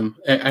criticism.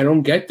 I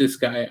don't get this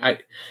guy.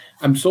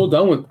 I'm so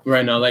done with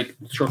right now. Like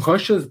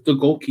Strakosha's the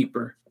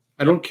goalkeeper.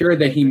 I don't care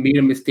that he made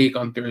a mistake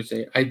on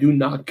Thursday. I do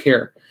not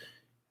care.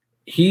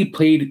 He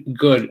played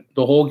good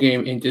the whole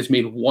game and just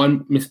made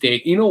one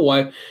mistake. You know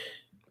what?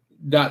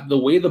 That the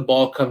way the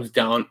ball comes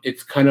down,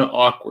 it's kind of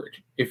awkward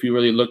if you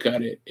really look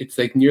at it. It's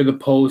like near the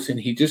post, and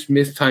he just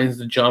mistimes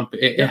the jump.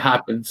 It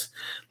happens.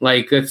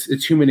 Like it's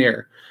human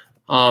error.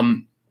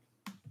 I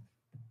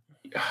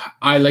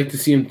like to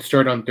see him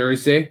start on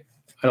Thursday.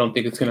 I don't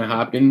think it's going to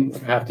happen.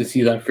 I have to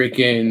see that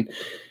freaking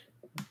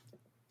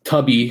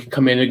Tubby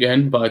come in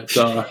again, but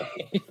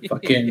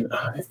fucking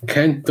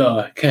can't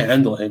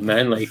handle him,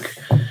 man. Like,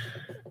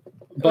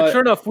 but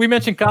sure enough, we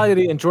mentioned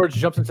Cagliari, and George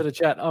jumps into the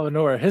chat. Oh,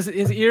 nowhere. His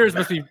ears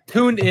must be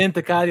tuned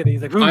into Cagliari.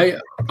 He's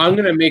like, I'm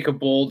gonna make a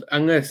bold.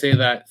 I'm gonna say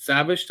that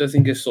Savic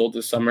doesn't get sold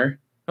this summer.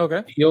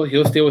 Okay,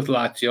 he'll stay with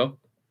Lazio.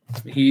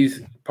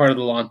 He's part of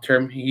the long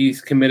term.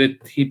 He's committed.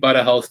 He bought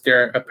a house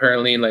there.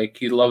 Apparently, like,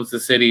 he loves the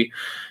city.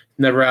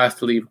 Never asked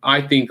to leave.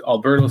 I think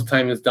Alberto's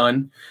time is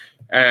done.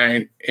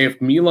 And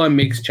if Milan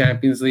makes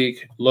Champions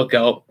League, look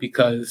out,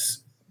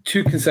 because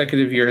 2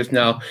 consecutive years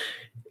now,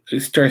 it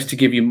starts to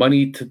give you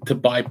money to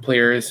buy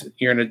players.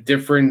 You're in a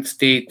different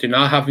state. You're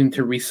not having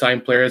to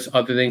re-sign players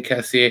other than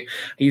Cassier.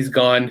 He's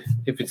gone.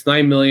 If it's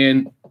 9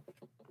 million,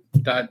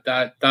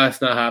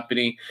 that's not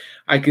happening.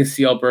 I can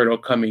see Alberto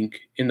coming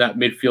in that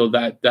midfield,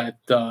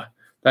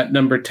 that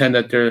number 10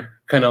 that they're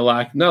kind of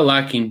not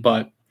lacking,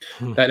 but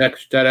that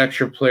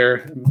extra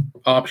player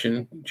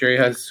option. Jerry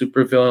has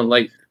super villain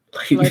lighting.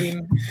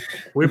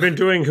 We've been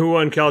doing Who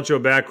Won Calcio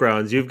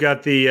backgrounds. You've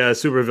got the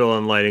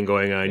supervillain lighting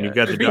going on. Yeah. You've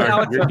got the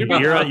dark.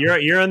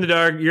 You're on the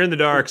dark. You're in the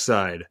dark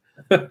side.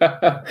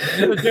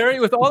 So Jerry,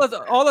 with all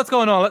that's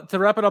going on, to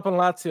wrap it up on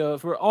Lazio,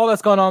 for all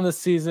that's gone on this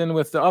season,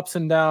 with the ups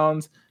and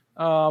downs,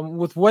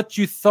 with what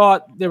you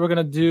thought they were going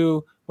to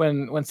do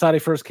when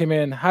Sarri first came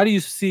in, how do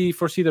you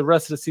foresee the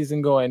rest of the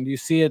season going? Do you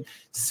see it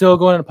still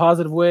going in a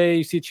positive way?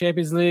 You see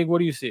Champions League? What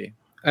do you see?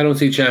 I don't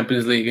see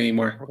Champions League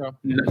anymore. Okay.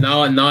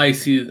 Now I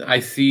see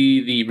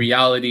the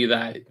reality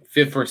that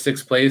 5th or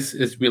 6th place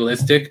is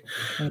realistic.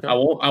 Okay.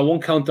 I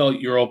won't count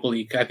out Europa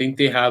League. I think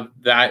they have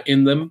that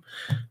in them.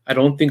 I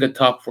don't think a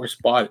top 4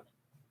 spot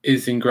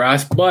is in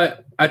grasp,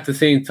 but at the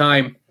same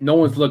time, no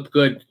one's looked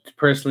good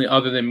personally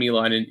other than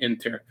Milan and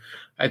Inter.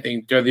 I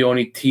think they're the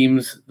only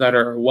teams that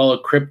are well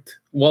equipped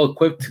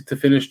to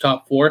finish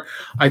top 4.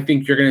 I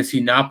think you're going to see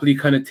Napoli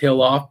kind of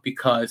tail off,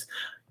 because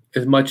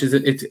as much as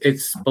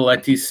it's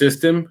Spalletti's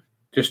system,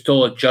 they're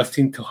still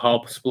adjusting to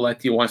how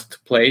Spalletti wants to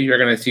play. You're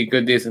going to see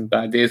good days and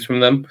bad days from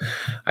them.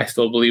 I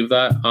still believe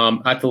that.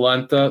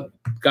 Atalanta,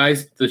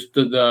 guys,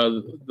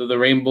 the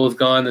rainbow's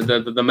gone,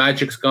 the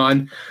magic's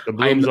gone. The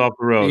bloom's off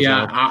the rose.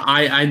 Yeah, huh?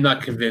 I'm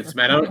not convinced,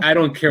 man. I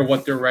don't care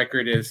what their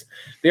record is.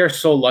 They are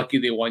so lucky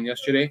they won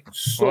yesterday.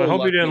 I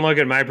hope you didn't look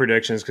at my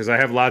predictions, because I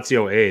have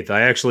Lazio 8th.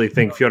 I actually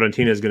think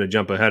Fiorentina is going to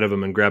jump ahead of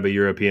them and grab a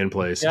European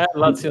place. Yeah,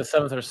 Lazio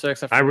 7th or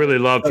 6th. I really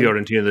love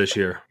Fiorentina this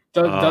year.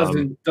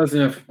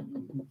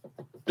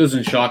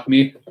 Doesn't shock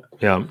me.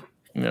 Yeah.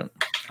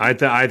 I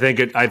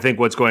think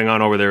what's going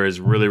on over there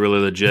is really, really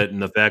legit,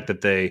 and the fact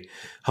that they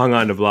hung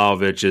on to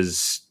Vlahovic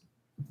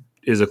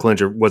is a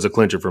clincher. Was a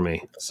clincher for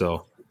me.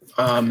 So,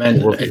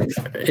 man,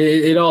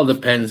 it all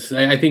depends.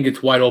 I think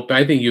it's wide open.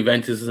 I think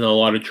Juventus is in a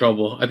lot of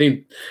trouble. I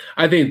think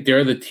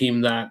they're the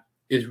team that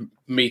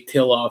may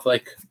tail off.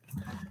 Like,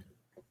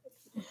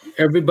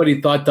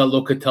 everybody thought that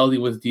Locatelli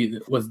was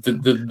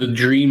the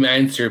dream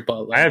answer,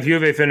 but like, I have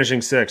Juve finishing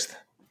 6th.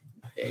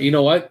 You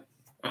know what?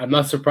 I'm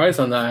not surprised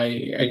on that.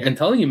 I'm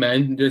telling you,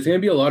 man, there's going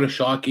to be a lot of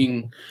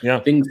shocking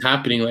things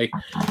happening. Like,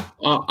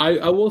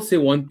 I will say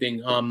one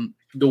thing.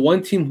 The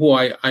one team who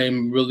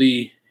I'm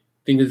really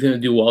think is going to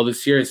do well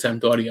this year is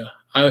Sampdoria.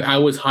 I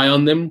was high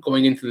on them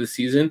going into the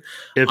season.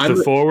 If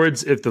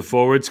the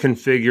forwards can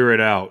figure it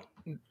out,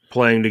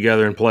 playing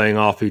together and playing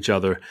off each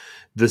other,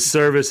 the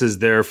service is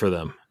there for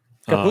them.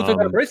 Caputo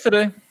got a brace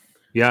today.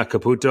 Yeah,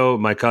 Caputo,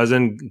 my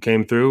cousin,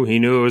 came through. He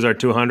knew it was our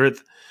 200th.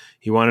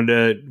 He wanted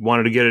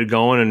to get it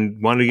going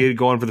and wanted to get it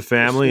going for the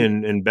family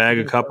and bag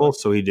a couple,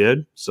 so he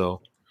did.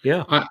 So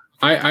yeah,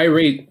 I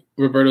rate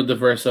Roberto De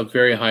Versa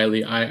very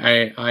highly.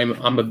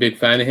 I'm a big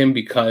fan of him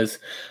because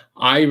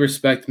I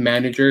respect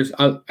managers.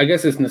 I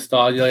guess it's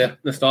nostalgia,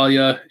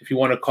 if you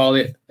want to call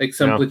it, like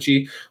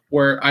Semplici,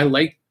 where I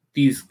like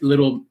these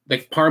little,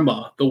 like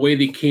Parma, the way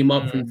they came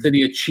up from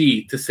Serie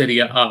C to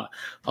Serie A.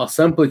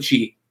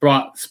 Semplici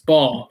brought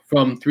Spal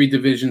from 3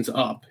 divisions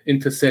up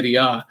into Serie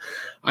A.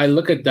 I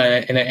look at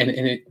that and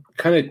it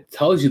kind of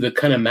tells you the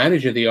kind of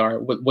manager they are,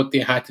 what they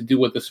had to do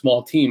with a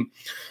small team.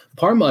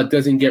 Parma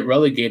doesn't get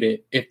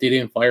relegated if they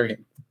didn't fire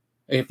him.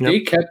 If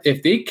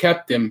they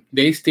kept him,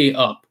 they stay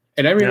up.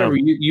 And I remember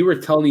you were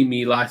telling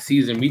me last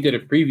season, we did a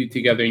preview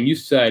together, and you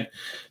said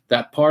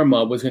that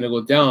Parma was going to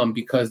go down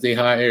because they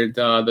hired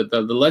the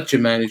Lecce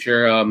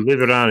manager.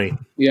 Liverani.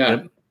 Yeah,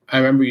 yep. I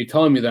remember you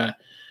telling me that.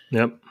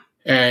 Yep.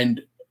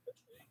 And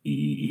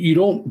you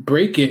don't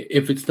break it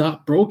if it's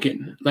not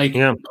broken. Like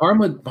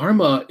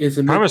Parma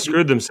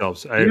screwed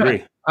themselves. I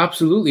agree.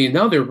 Absolutely. And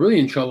now they're really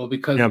in trouble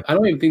because I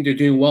don't even think they're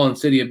doing well in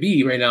Serie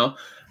B right now.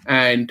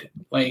 And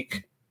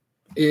like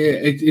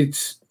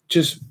it's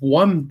just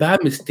one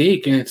bad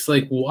mistake. And it's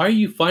like, why are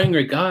you firing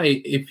a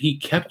guy if he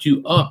kept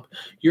you up?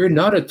 You're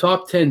not a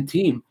top 10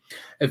 team.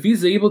 If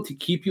he's able to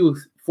keep you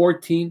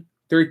 14th,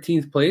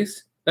 13th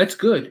place, that's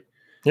good.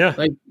 Yeah.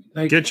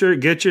 Like get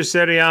your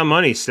Serie A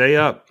money. Stay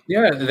up.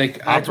 Yeah.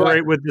 Like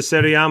operate with the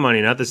Serie A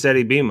money, not the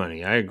Serie B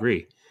money. I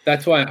agree.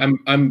 That's why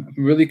I'm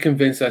really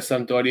convinced that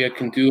Sampdoria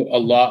can do a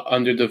lot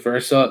under De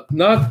Versa.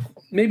 Not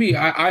maybe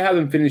I have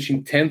them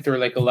finishing 10th or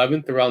like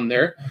 11th around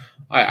there.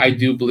 I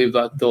do believe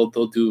that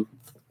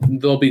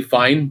they'll be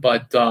fine,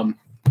 but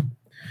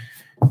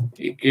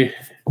it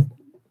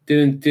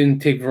didn't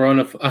take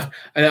Verona.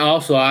 And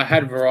also, I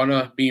had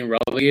Verona being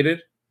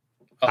relegated.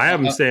 I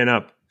have them staying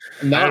up.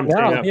 Now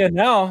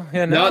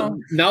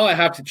I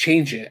have to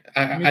change it.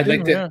 I'd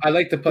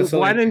like to put.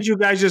 Why didn't you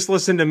guys just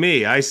listen to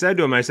me? I said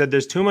to him,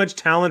 there's too much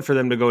talent for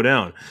them to go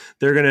down.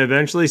 They're going to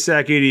eventually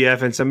sack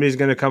EDF, and somebody's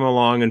going to come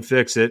along and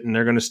fix it, and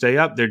they're going to stay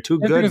up. They're too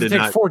good to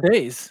take 4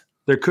 days.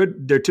 They're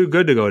too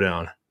good to go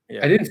down.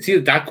 Yeah. I didn't see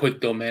it that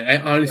quick though, man.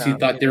 I honestly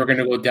thought they were going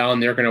to go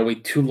down. They're going to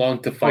wait too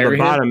long to fire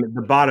him.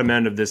 The bottom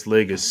end of this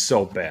league is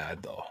so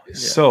bad, though.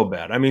 It's so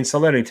bad. I mean,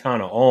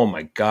 Salernitana. Oh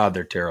my God,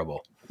 they're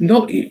terrible.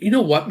 No, you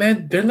know what,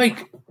 man? They're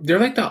like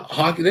the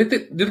hockey.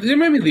 They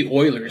remind me of the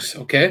Oilers.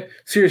 Okay,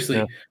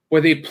 seriously,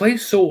 where they play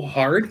so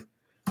hard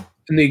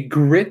and they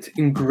grit,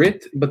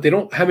 but they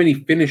don't have any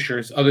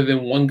finishers other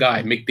than one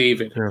guy,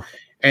 McDavid,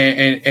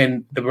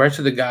 and the rest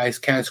of the guys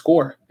can't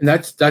score. And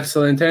that's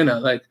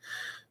Salernitana. Like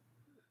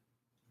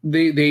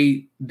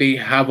they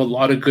have a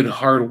lot of good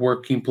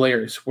hard-working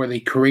players where they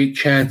create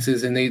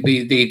chances and they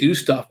do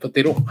stuff, but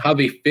they don't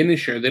have a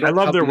finisher. They don't. I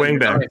love their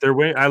wingback.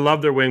 I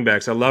love their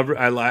wingbacks. I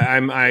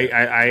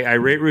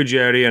rate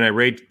Ruggieri and I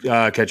rate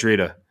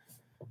Katrita.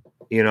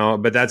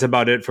 But that's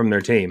about it from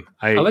their team.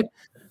 I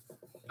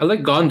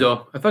like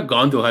Gondo. I thought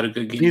Gondo had a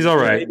good game. He's all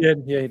right. Yeah,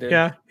 he did.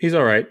 Yeah, he's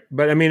all right.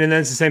 But I mean, and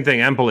then it's the same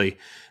thing. Empoli,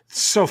 it's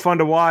so fun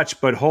to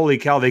watch, but holy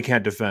cow, they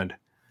can't defend.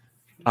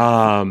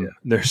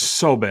 They're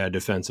so bad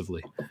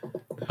defensively.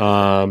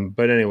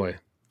 But anyway,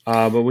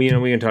 but we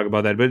can talk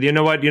about that. But you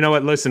know what?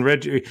 Listen,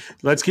 Rich,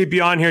 let's keep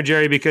you on here,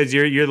 Jerry, because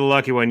you're the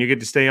lucky one. You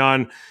get to stay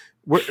on.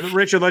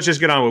 Richard, let's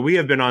just get on with. We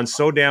have been on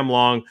so damn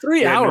long.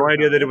 3 hours. I had no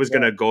idea that it was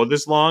going to go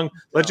this long.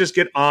 Let's just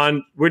get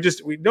on.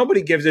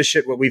 Nobody gives a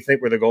shit what we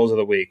think were the goals of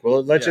the week.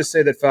 Well, let's just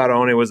say that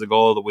Faraone was the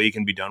goal of the week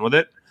and be done with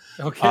it.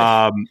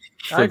 Okay.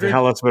 For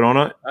Hellas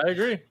Verona. I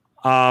agree.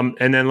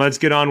 And then let's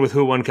get on with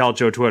Who Won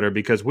Calcio Twitter,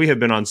 because we have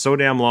been on so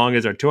damn long.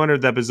 It's our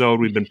 200th episode.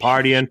 We've been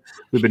partying,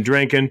 we've been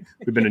drinking,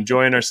 we've been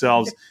enjoying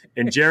ourselves.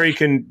 And Jerry,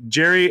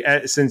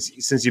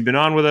 since you've been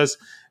on with us,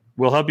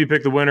 we'll help you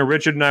pick the winner.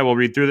 Richard and I will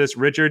read through this.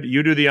 Richard,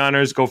 you do the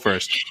honors. Go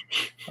first.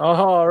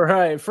 All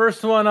right,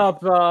 first one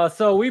up.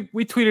 So we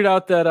tweeted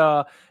out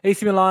that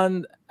AC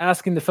Milan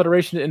asking the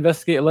federation to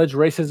investigate alleged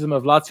racism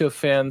of Lazio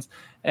fans,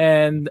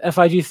 and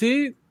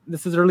FIGC.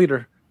 This is their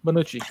leader,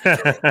 Bonucci.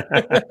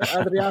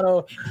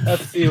 Adriano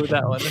FC with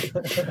that one.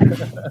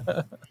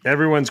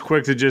 Everyone's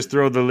quick to just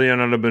throw the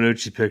Leonardo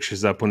Bonucci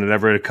pictures up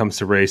whenever it comes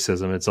to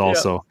racism. It's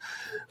also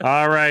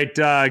all right.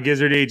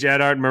 Gizzard Each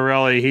at Art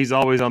Morelli. He's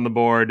always on the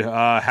board.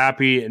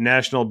 Happy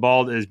National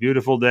Bald is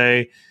Beautiful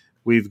Day.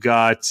 We've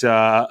got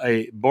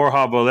a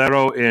Borja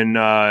Valero in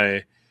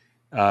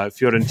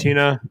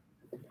Fiorentina.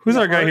 Who's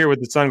our guy here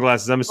with the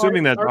sunglasses? I'm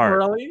assuming that's Art.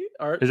 Morelli?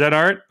 Art. Is that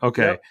Art?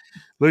 Okay. Yep.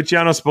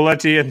 Luciano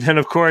Spalletti, and then,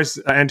 of course,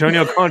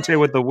 Antonio Conte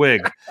with the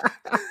wig.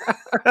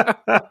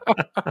 That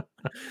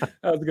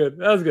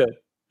was good.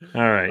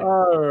 All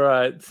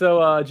right.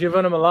 So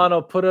Giovanni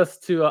Milano put us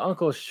to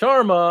Uncle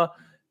Sharma,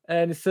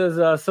 and he says,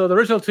 so the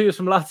original tweet is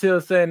from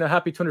Lazio saying a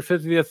happy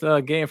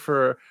 250th game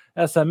for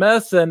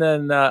SMS, and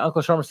then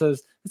Uncle Sharma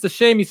says, it's a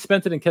shame he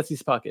spent it in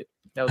Ketsy's pocket.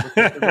 That was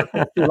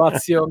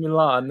Lazio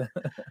Milan.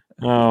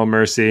 Oh,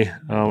 mercy.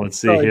 Oh, let's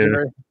see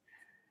here.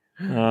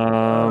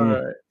 All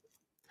right.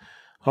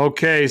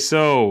 Okay,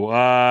 so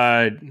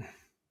all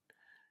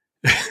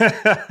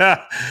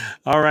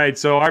right,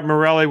 so Art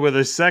Morelli with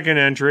a second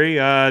entry.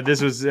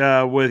 This was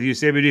with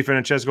Eusebio Di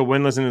Francesco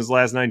winless in his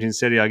last 19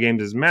 Serie A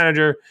games as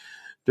manager.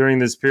 During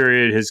this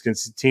period, his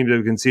teams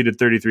have conceded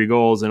 33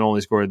 goals and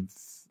only scored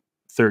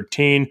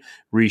 13,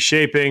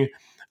 reshaping.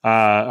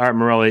 Art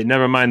Morelli,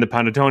 never mind the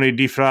panettone.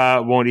 Di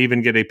Fra won't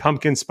even get a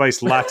pumpkin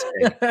spice latte.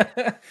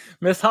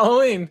 Miss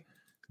Halloween.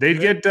 They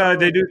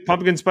do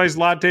pumpkin spice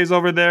lattes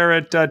over there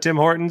at Tim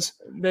Hortons.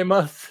 They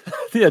must.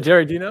 Yeah,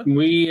 Jerry, do you know?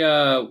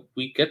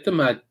 We get them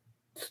at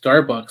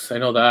Starbucks. I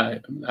know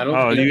that. I don't.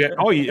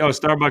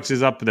 Starbucks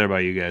is up there by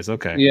you guys.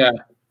 Okay. Yeah,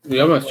 we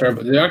have them at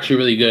Starbucks. They're actually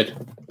really good.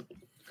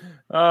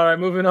 All right,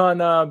 moving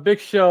on. Big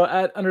Show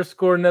at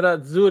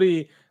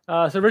 _Nerazzurri.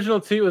 So original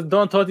tweet was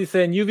Don Totti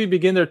saying UV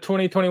begin their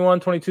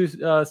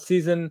 2021-22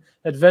 season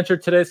adventure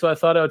today. So I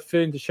thought I would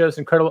fit in to share this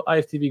incredible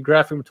IFTV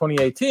graphic from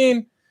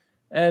 2018.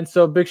 And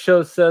so Big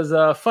Show says,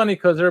 funny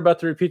because they're about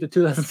to repeat the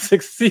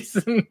 2006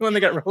 season when they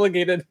got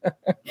relegated.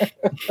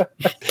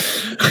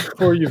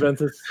 Poor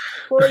Juventus.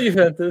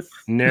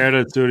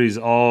 Nerazzurri's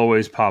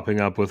always popping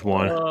up with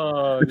one.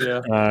 Oh, yeah.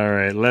 All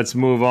right, let's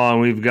move on.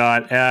 We've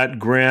got at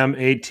Graham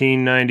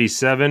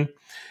 1897.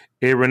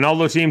 A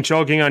Ronaldo team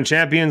choking on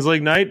Champions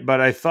League night,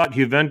 but I thought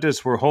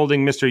Juventus were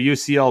holding Mr.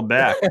 UCL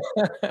back.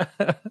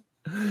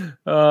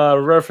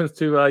 Reference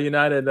to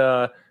United.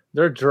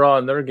 They're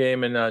drawing their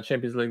game in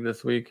Champions League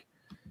this week.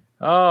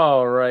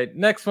 All right.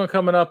 Next one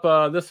coming up.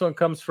 This one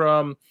comes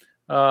from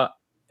a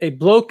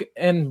bloke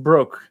and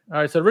broke. All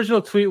right. So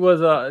original tweet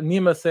was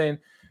Nima saying,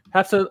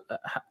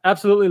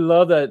 absolutely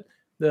love that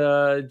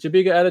The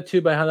Jabiga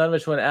attitude by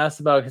Handanovic when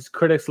asked about his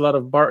critics, a lot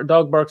of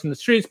dog barks in the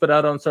streets, but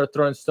I don't start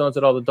throwing stones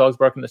at all the dogs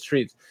barking in the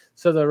streets.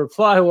 So the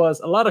reply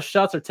was, a lot of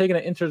shots are taken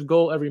at Inter's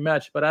goal every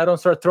match, but I don't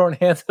start throwing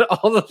hands at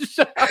all those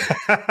shots.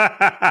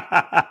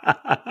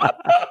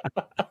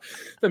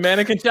 The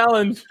mannequin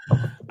challenge.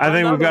 I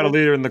think we've got a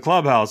leader in the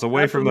clubhouse,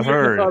 away from the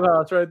herd.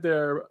 Clubhouse right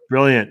there.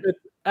 Brilliant.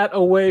 At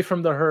away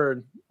from the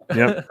herd.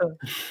 Yep.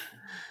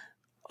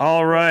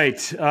 All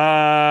right.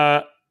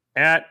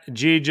 At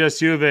G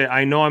Just Juve,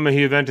 I know I'm a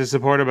Juventus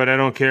supporter, but I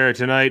don't care.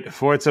 Tonight,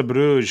 Forza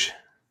Bruges.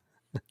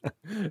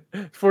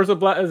 Forza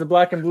is a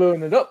black and blue,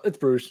 and then, it's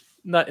Bruges,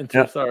 not Inter.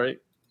 Yep. Sorry.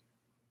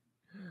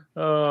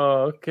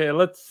 Oh, okay.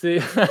 Let's see.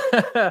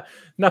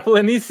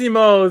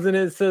 Napoleonissimos, and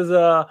it says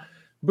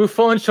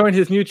Buffon showing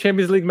his new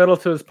Champions League medal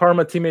to his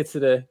Parma teammates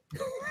today.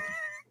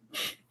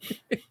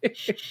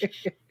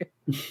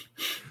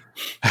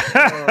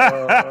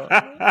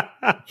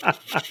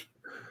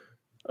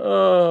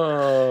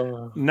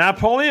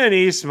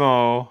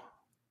 Napoleonismo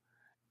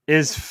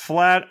is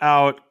flat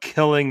out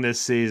killing this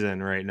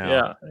season right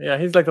now. Yeah,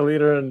 he's like the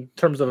leader in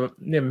terms of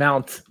the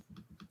amount.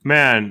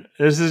 Man,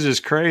 this is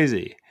just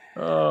crazy.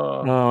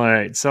 All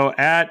right. So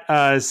at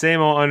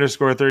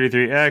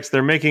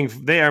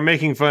Samo_33X, they are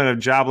making fun of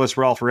jobless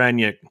Ralph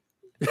Rangnick.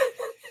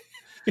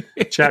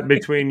 Chat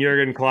between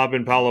Jurgen Klopp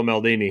and Paolo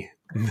Maldini.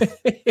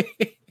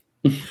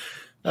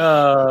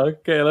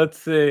 Okay, let's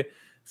see.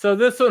 So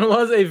this one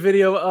was a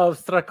video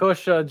of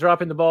Strakosha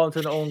dropping the ball into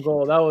an own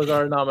goal. That was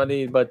our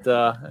nominee, but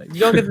you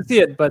don't get to see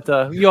it. But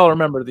you all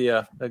remember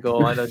the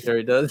goal. I know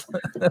Jerry does.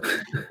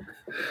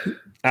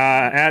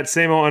 At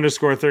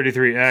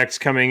Samo_33X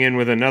coming in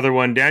with another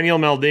one. Daniel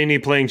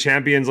Maldini playing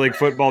Champions League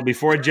football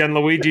before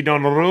Gianluigi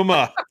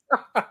Donnarumma.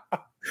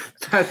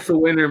 That's the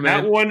winner,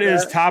 man. That one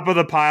is top of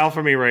the pile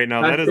for me right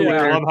now. That is the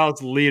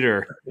clubhouse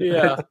leader.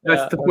 Yeah,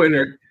 that's the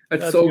winner.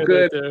 That's so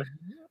good.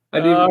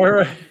 All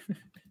right.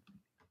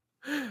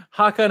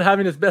 Hakan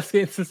having his best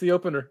game since the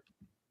opener.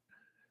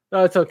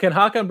 So can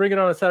Hakan bring it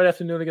on a Saturday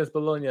afternoon against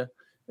Bologna?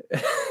 He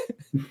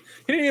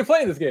didn't even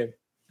play in this game.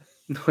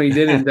 No, he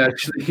didn't,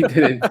 actually. He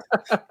didn't.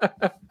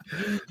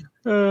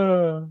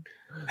 All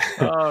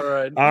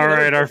right. All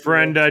right. Our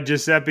friend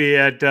Giuseppe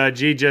at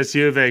G Just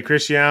Juve.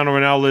 Cristiano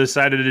Ronaldo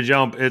decided to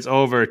jump. It's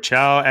over.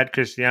 Ciao at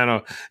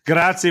Cristiano.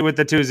 Grazie with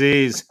the 2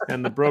 Z's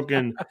and the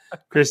broken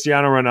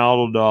Cristiano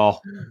Ronaldo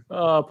doll.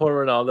 Oh,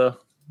 poor Ronaldo.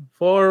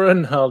 Poor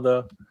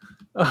Ronaldo.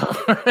 All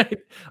right.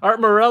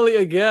 Art Morelli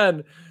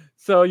again.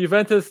 So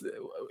Juventus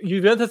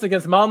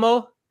against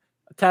Malmo,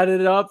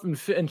 tatted it up in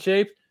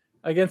shape.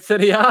 Against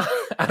Serie A,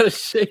 out of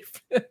shape.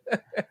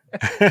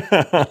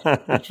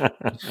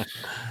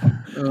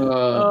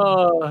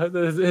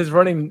 His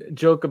running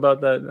joke about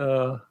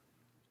that.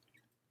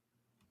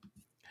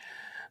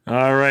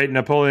 All right,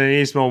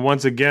 Napoleonismo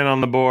once again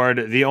on the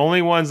board. The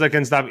only ones that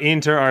can stop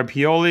Inter are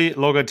Pioli,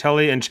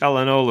 Locatelli, and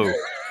Çalhanoğlu.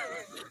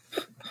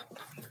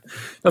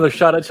 Another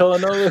shot at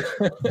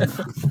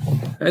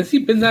Çalhanoğlu. Has he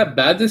been that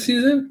bad this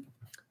season?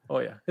 Oh,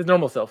 yeah. His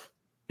normal self.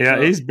 Yeah,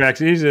 he's back.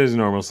 He's his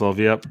normal self,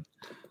 yep.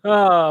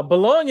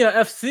 Bologna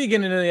FC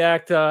getting in the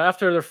act.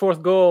 After their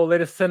 4th goal, they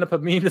just send up a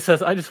meme that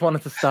says, I just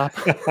wanted to stop.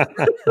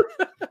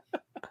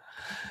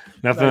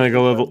 Nothing like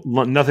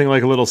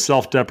a little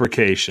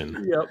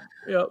self-deprecation.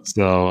 Yep.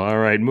 So, all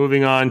right,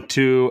 moving on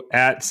to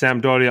at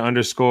Sampdoria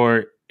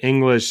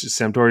 _English,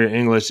 Sampdoria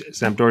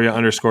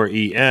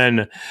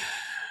 _EN.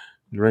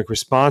 Drink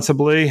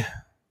responsibly.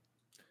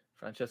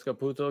 Francesco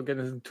Puto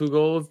getting his 2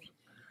 goals.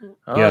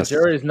 Yes.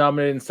 Jerry's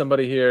nominating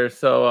somebody here.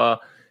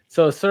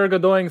 So Sir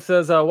Godoing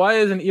says, why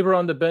isn't Ibra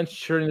on the bench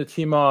cheering the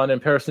team on?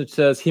 And Perisic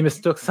says he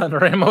mistook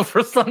Sanremo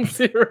for San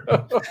Siro.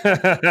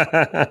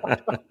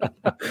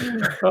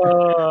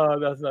 Oh,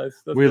 that's nice.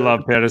 We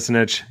love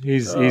Perisic.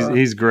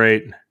 He's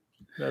great.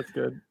 That's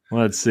good.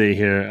 Let's see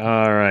here.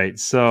 All right.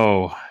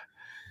 So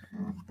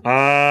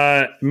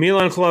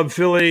Milan Club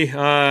Philly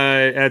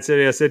at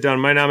Serie A Sit Down.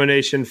 My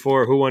nomination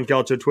for Who Won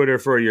Calcio Twitter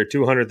for your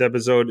 200th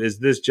episode is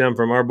this gem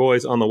from our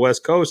boys on the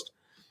West Coast.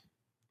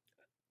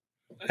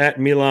 At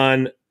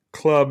Milan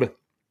Club,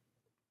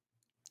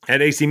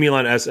 at AC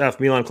Milan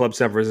SF, Milan Club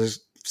San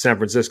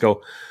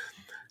Francisco.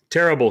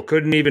 Terrible.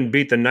 Couldn't even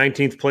beat the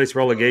 19th place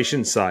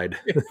relegation side.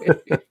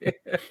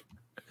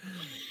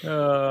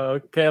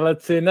 Okay,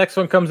 let's see. Next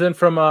one comes in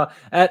from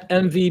at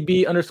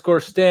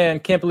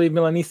MVB_Stan. Can't believe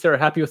Milanista are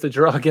happy with the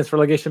draw against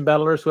relegation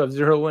battlers who have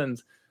 0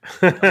 wins.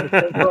 On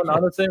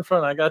the same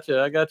front. I got you.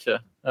 All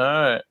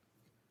right.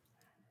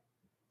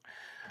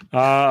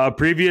 A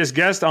previous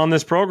guest on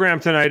this program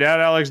tonight,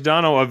 at Alex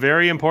Dono, a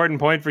very important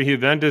point for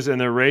Juventus in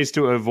their race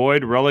to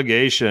avoid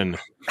relegation.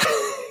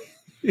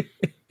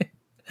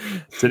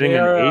 Sitting in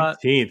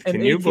 18th.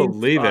 Can you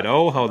believe it?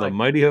 Oh, how the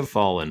mighty have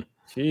fallen.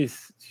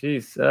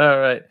 Jeez. All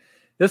right.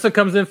 This one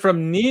comes in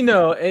from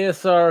Nino,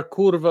 ASR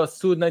Curva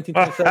Sud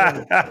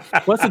 1927.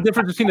 What's the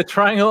difference between a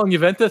triangle and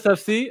Juventus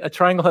FC? A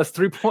triangle has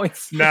 3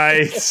 points.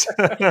 Nice.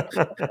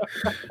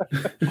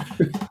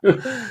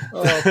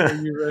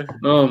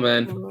 Oh,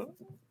 man.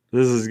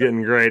 This is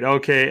getting great.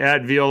 Okay,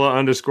 at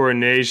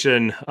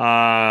Viola_Nation.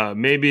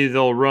 Maybe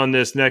they'll run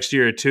this next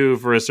year too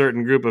for a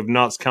certain group of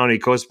Notts County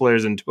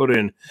cosplayers in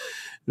Turin.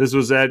 This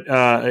was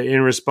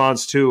in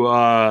response to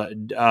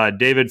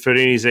David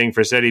Farini saying,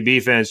 for SETI B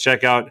fans,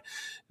 check out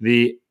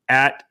the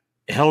at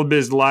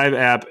Hellbiz Live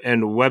app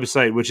and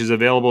website, which is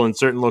available in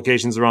certain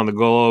locations around the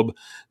globe.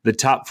 The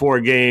top 4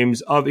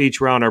 games of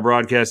each round are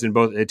broadcast in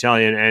both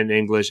Italian and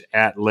English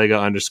at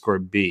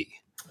Lega_B.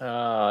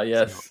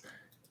 Yes. So.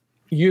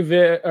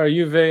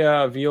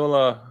 Juve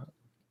Viola.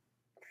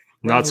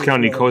 Notts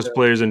County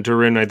cosplayers in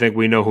Turin. I think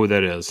we know who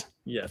that is.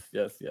 Yes.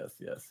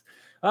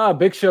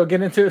 Big Show,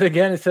 get into it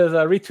again. It says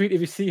retweet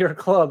if you see your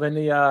club, and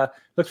he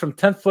looks from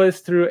 10th place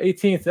through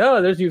 18th.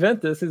 Oh, there's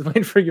Juventus. He's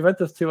waiting for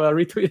Juventus to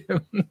retweet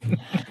him.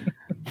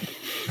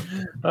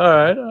 All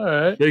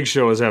right. Big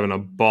Show is having a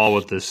ball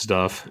with this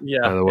stuff.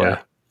 Yeah. By the way. Yeah.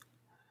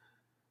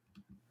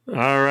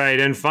 All right,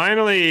 and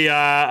finally,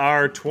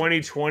 our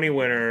 2020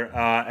 winner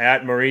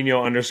at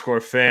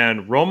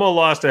Mourinho_fan. Roma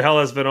lost to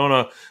Hellas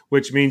Verona,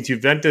 which means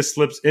Juventus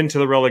slips into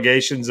the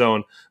relegation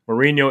zone.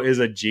 Mourinho is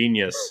a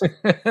genius.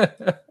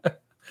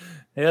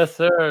 Yes,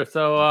 sir.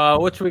 So,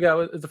 which we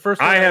got? Is the first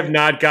one? I have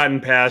not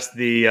gotten past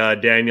the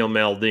Daniel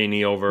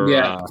Maldini over.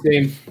 Yeah,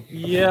 same.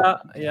 Yeah,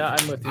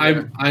 I'm with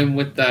you. I'm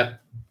with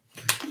that.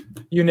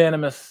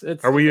 Unanimous.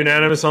 Are we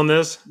unanimous on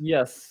this?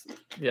 Yes.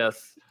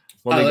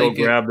 Let me go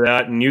grab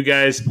that, and you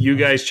guys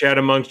chat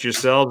amongst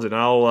yourselves, and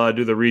I'll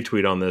do the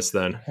retweet on this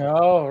then.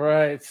 All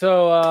right.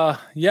 So,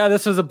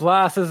 this was a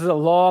blast. This is a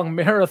long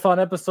marathon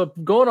episode,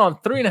 going on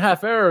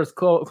 3.5 hours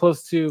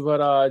close to.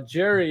 But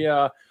Jerry,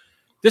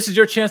 this is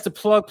your chance to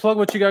plug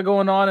what you got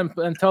going on,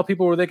 and tell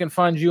people where they can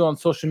find you on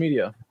social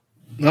media.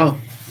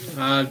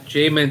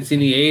 Jay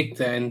Mancini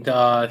 8, and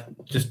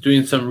just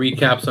doing some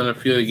recaps on a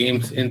few of the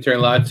games, Inter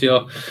and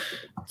Lazio.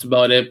 That's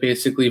about it,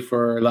 basically,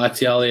 for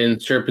Laziale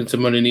and Serpents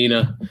and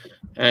Mononina.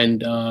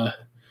 And I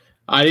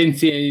didn't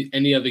see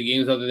any other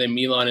games other than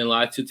Milan and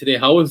Lazio today.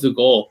 How was the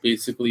goal,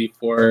 basically,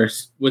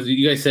 was it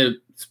you guys said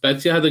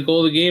Spezia had the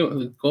goal of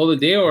the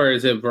day, or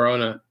is it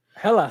Verona?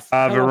 Hellas.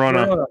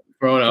 Verona.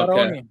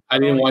 Okay. I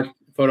didn't watch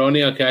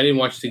Faraoni. Okay, I didn't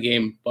watch the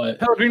game, but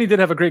Pellegrini did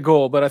have a great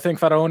goal, but I think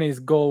Faraoni's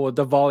goal with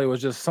the volley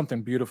was just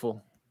something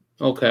beautiful.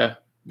 Okay.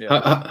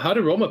 Yeah. How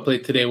did Roma play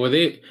today? Were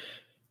they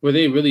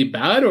really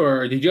bad,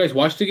 or did you guys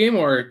watch the game,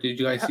 or did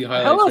you guys see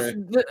highlights?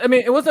 Hellas, I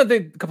mean, it wasn't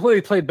that they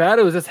completely played bad.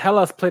 It was just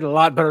Hellas played a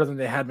lot better than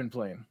they had been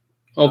playing.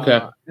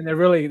 Okay. And they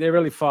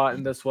really fought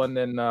in this one,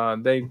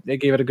 and they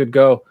gave it a good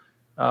go.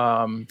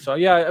 So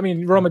yeah, I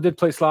mean, Roma did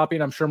play sloppy,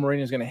 and I'm sure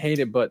Mourinho's going to hate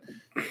it, but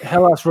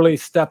Hellas really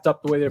stepped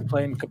up the way they're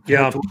playing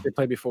compared to what they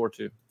played before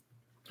too.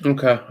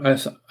 Okay,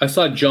 I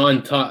saw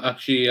John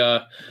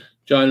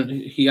John,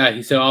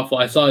 he said awful.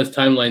 I saw his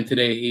timeline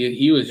today.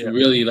 He was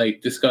really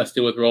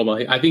disgusted with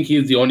Roma. I think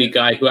he's the only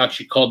guy who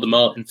actually called them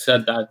out and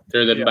said that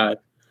they're that bad.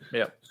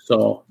 Yeah.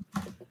 So,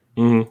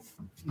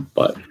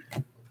 but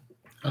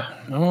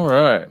all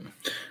right,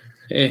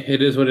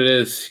 it is what it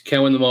is.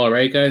 Can't win them all,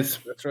 right, guys?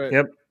 That's right.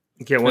 Yep.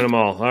 You can't win them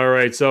all. All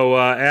right. So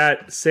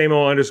at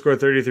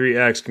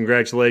Samo_33X,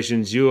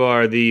 congratulations. You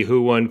are the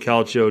Who Won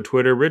Calcio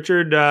Twitter.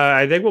 Richard,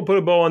 I think we'll put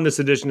a bow on this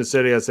edition of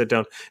Serie A Sit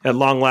Down. At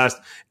long last,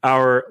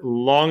 our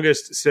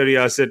longest Serie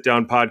A Sit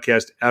Down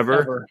podcast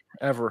ever.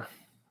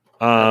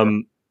 Our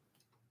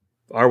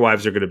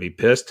wives are going to be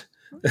pissed.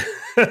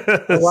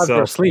 Our wives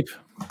are asleep.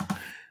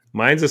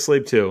 Mine's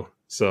asleep too.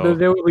 So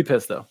they will be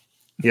pissed though.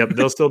 Yep,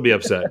 they'll still be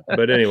upset.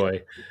 But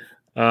anyway.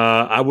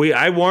 I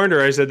warned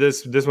her. I said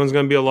this one's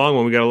going to be a long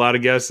one. We got a lot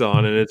of guests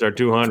on, and it's our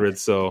 200th.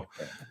 So,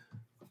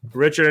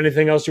 Richard,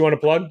 anything else you want to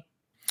plug?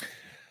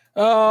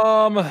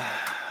 No.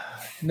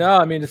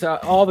 I mean, it's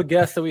all the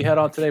guests that we had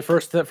on today.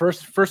 First and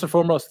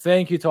foremost,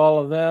 thank you to all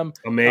of them.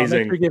 Amazing.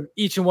 Make sure you give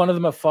each and one of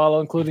them a follow,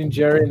 including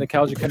Jerry and the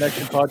Calcio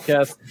Connection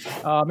podcast.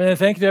 And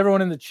thank you to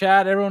everyone in the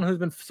chat, everyone who's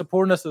been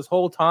supporting us this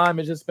whole time.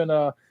 It's just been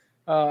a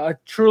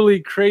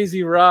truly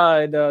crazy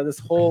ride. This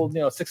whole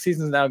 6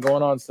 seasons now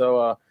going on.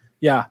 So.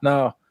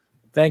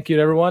 Thank you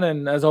to everyone.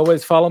 And as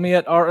always, follow me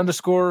at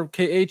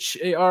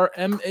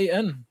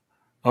R_KHARMAN.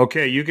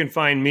 Okay, you can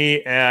find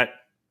me at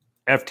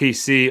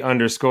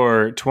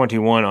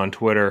FTC_21 on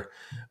Twitter.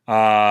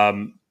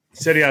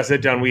 Serie A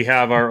Sit Down, we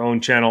have our own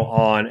channel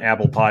on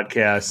Apple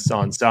Podcasts,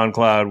 on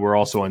SoundCloud. We're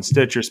also on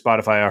Stitcher,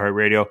 Spotify,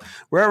 iHeartRadio.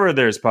 Wherever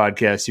there's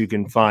podcasts, you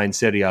can find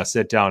Serie A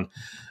Sit Down.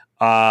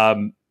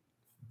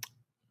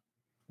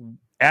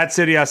 At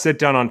Serie A Sit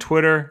Down on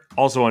Twitter,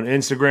 also on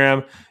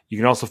Instagram. You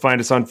can also find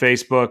us on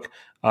Facebook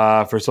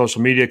for social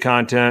media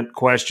content,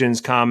 questions,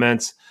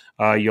 comments.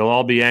 You'll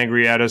all be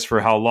angry at us for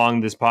how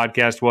long this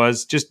podcast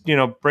was. Just,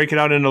 break it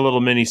out into a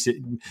little make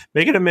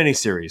it a mini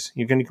series.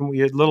 You can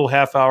a little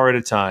half hour at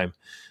a time.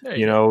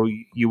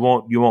 You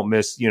won't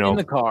miss, in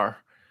the car.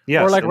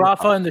 Yes, or like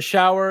Rafa in the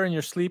shower in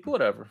your sleep,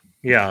 whatever.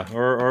 Yeah.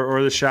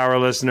 Or the shower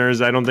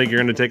listeners. I don't think you're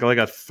going to take like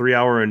a 3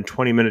 hour and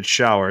 20-minute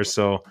shower.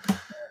 So,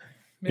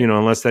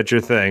 unless that's your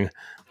thing.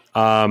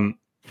 I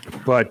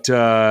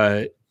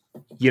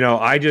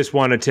just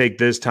want to take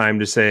this time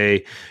to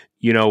say,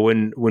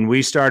 when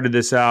we started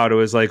this out, it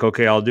was like,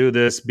 okay, I'll do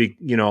this.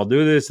 I'll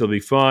do this. It'll be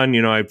fun.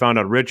 I found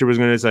out Richard was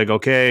going to. It's like,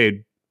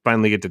 okay,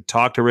 finally get to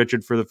talk to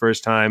Richard for the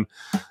first time.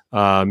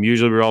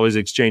 Usually we're always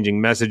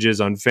exchanging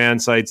messages on fan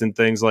sites and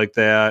things like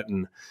that.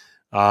 And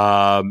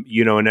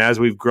and as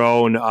we've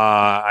grown,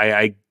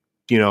 we're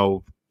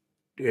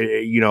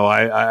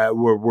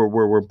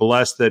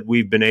blessed that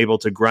we've been able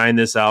to grind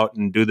this out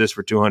and do this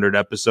for 200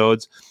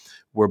 episodes.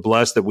 We're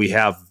blessed that we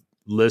have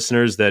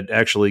listeners that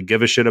actually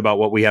give a shit about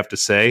what we have to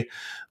say.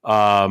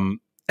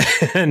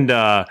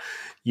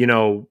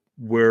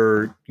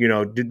 We're,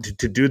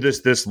 to do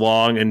this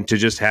long and to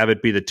just have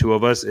it be the two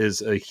of us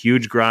is a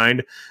huge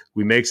grind.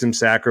 We make some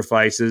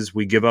sacrifices.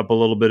 We give up a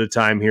little bit of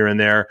time here and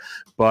there,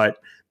 but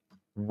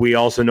we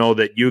also know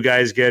that you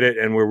guys get it.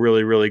 And we're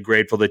really, really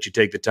grateful that you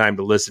take the time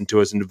to listen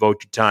to us and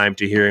devote your time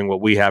to hearing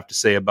what we have to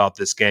say about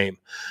this game,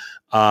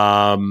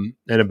 and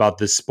about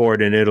this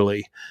sport in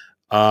Italy.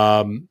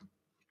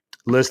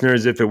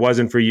 Listeners, if it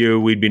wasn't for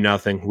you, we'd be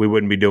nothing. We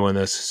wouldn't be doing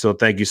this. So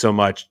thank you so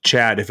much.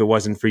 Chat, if it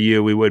wasn't for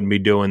you, we wouldn't be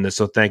doing this.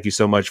 So thank you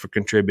so much for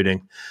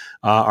contributing.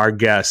 Our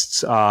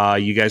guests,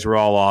 you guys were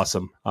all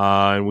awesome.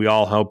 And we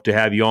all hope to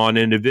have you on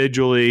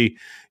individually,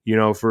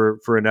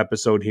 for an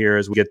episode here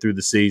as we get through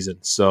the season.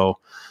 So,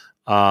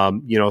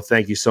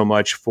 thank you so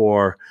much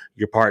for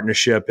your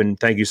partnership, and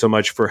thank you so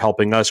much for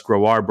helping us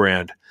grow our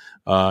brand,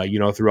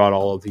 throughout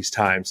all of these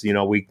times.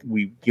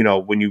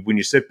 When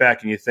you sit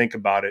back and you think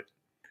about it,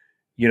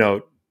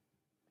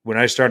 when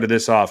I started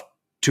this off,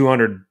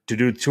 200 to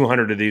do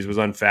 200 of these was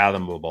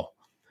unfathomable.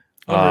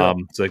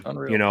 It's like,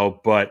 Unreal.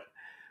 But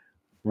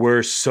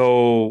we're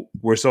so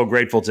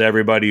grateful to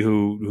everybody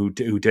who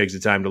takes the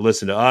time to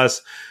listen to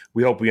us.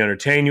 We hope we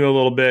entertain you a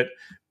little bit,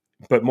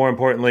 but more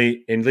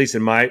importantly, at least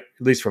from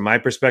my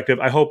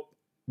perspective, I hope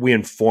we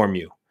inform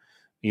you.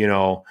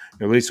 At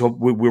least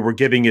we're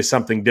giving you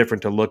something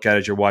different to look at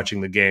as you're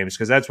watching the games,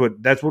 because that's what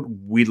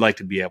we'd like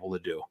to be able to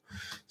do.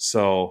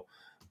 So,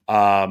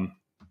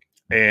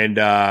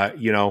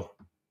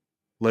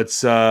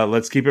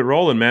 let's keep it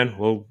rolling, man.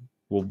 We'll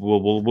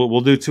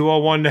do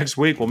 201 next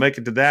week. We'll make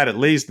it to that at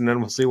least, and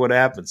then we'll see what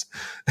happens.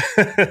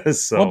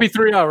 So Won't be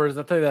 3 hours,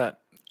 I'll tell you that.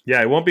 Yeah,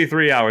 it won't be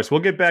 3 hours. We'll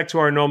get back to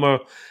our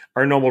normal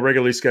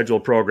regularly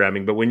scheduled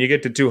programming. But when you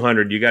get to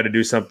 200, you got to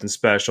do something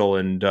special,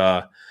 and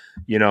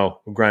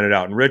we'll grind it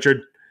out. And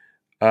Richard,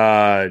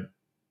 lucky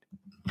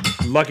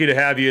to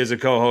have you as a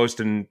co-host,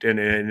 and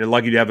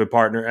lucky to have a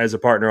partner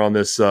on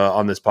this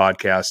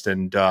podcast.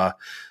 And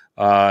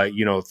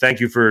thank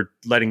you for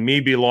letting me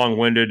be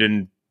long-winded,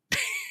 and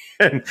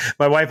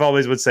my wife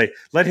always would say,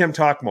 let him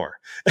talk more.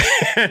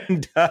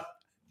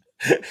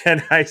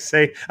 And I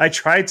say, I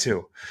try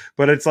to,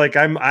 but it's like,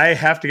 I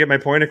have to get my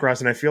point across,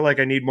 and I feel like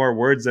I need more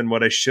words than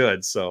what I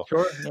should. So,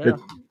 sure, yeah.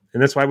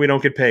 And that's why we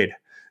don't get paid.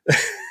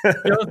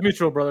 It's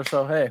mutual, brother.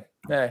 So, hey,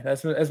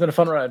 that's been a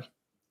fun ride.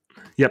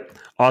 Yep.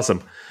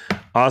 Awesome.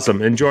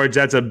 And George,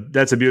 that's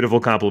a beautiful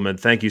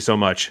compliment. Thank you so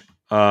much.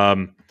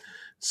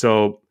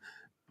 So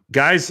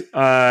guys,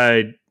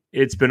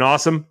 it's been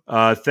awesome.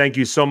 Thank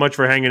you so much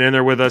for hanging in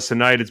there with us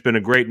tonight. It's been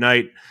a great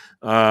night.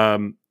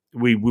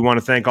 We want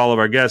to thank all of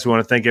our guests. We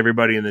want to thank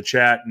everybody in the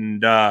chat,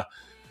 and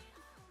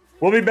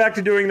we'll be back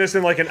to doing this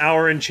in like an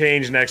hour and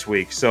change next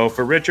week. So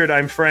for Richard,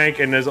 I'm Frank,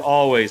 and as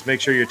always,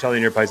 make sure you're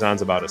telling your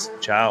paisans about us.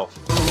 Ciao.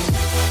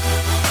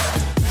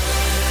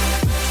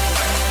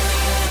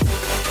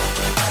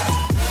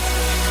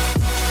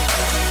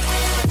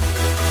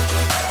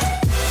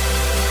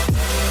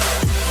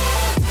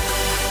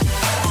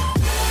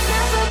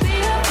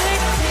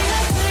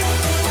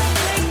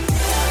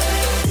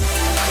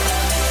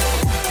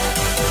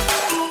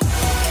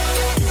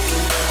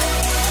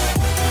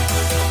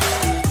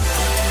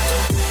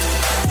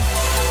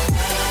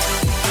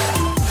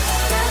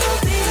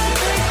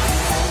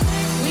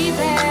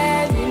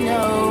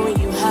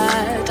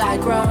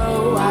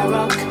 Grow, I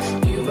rock.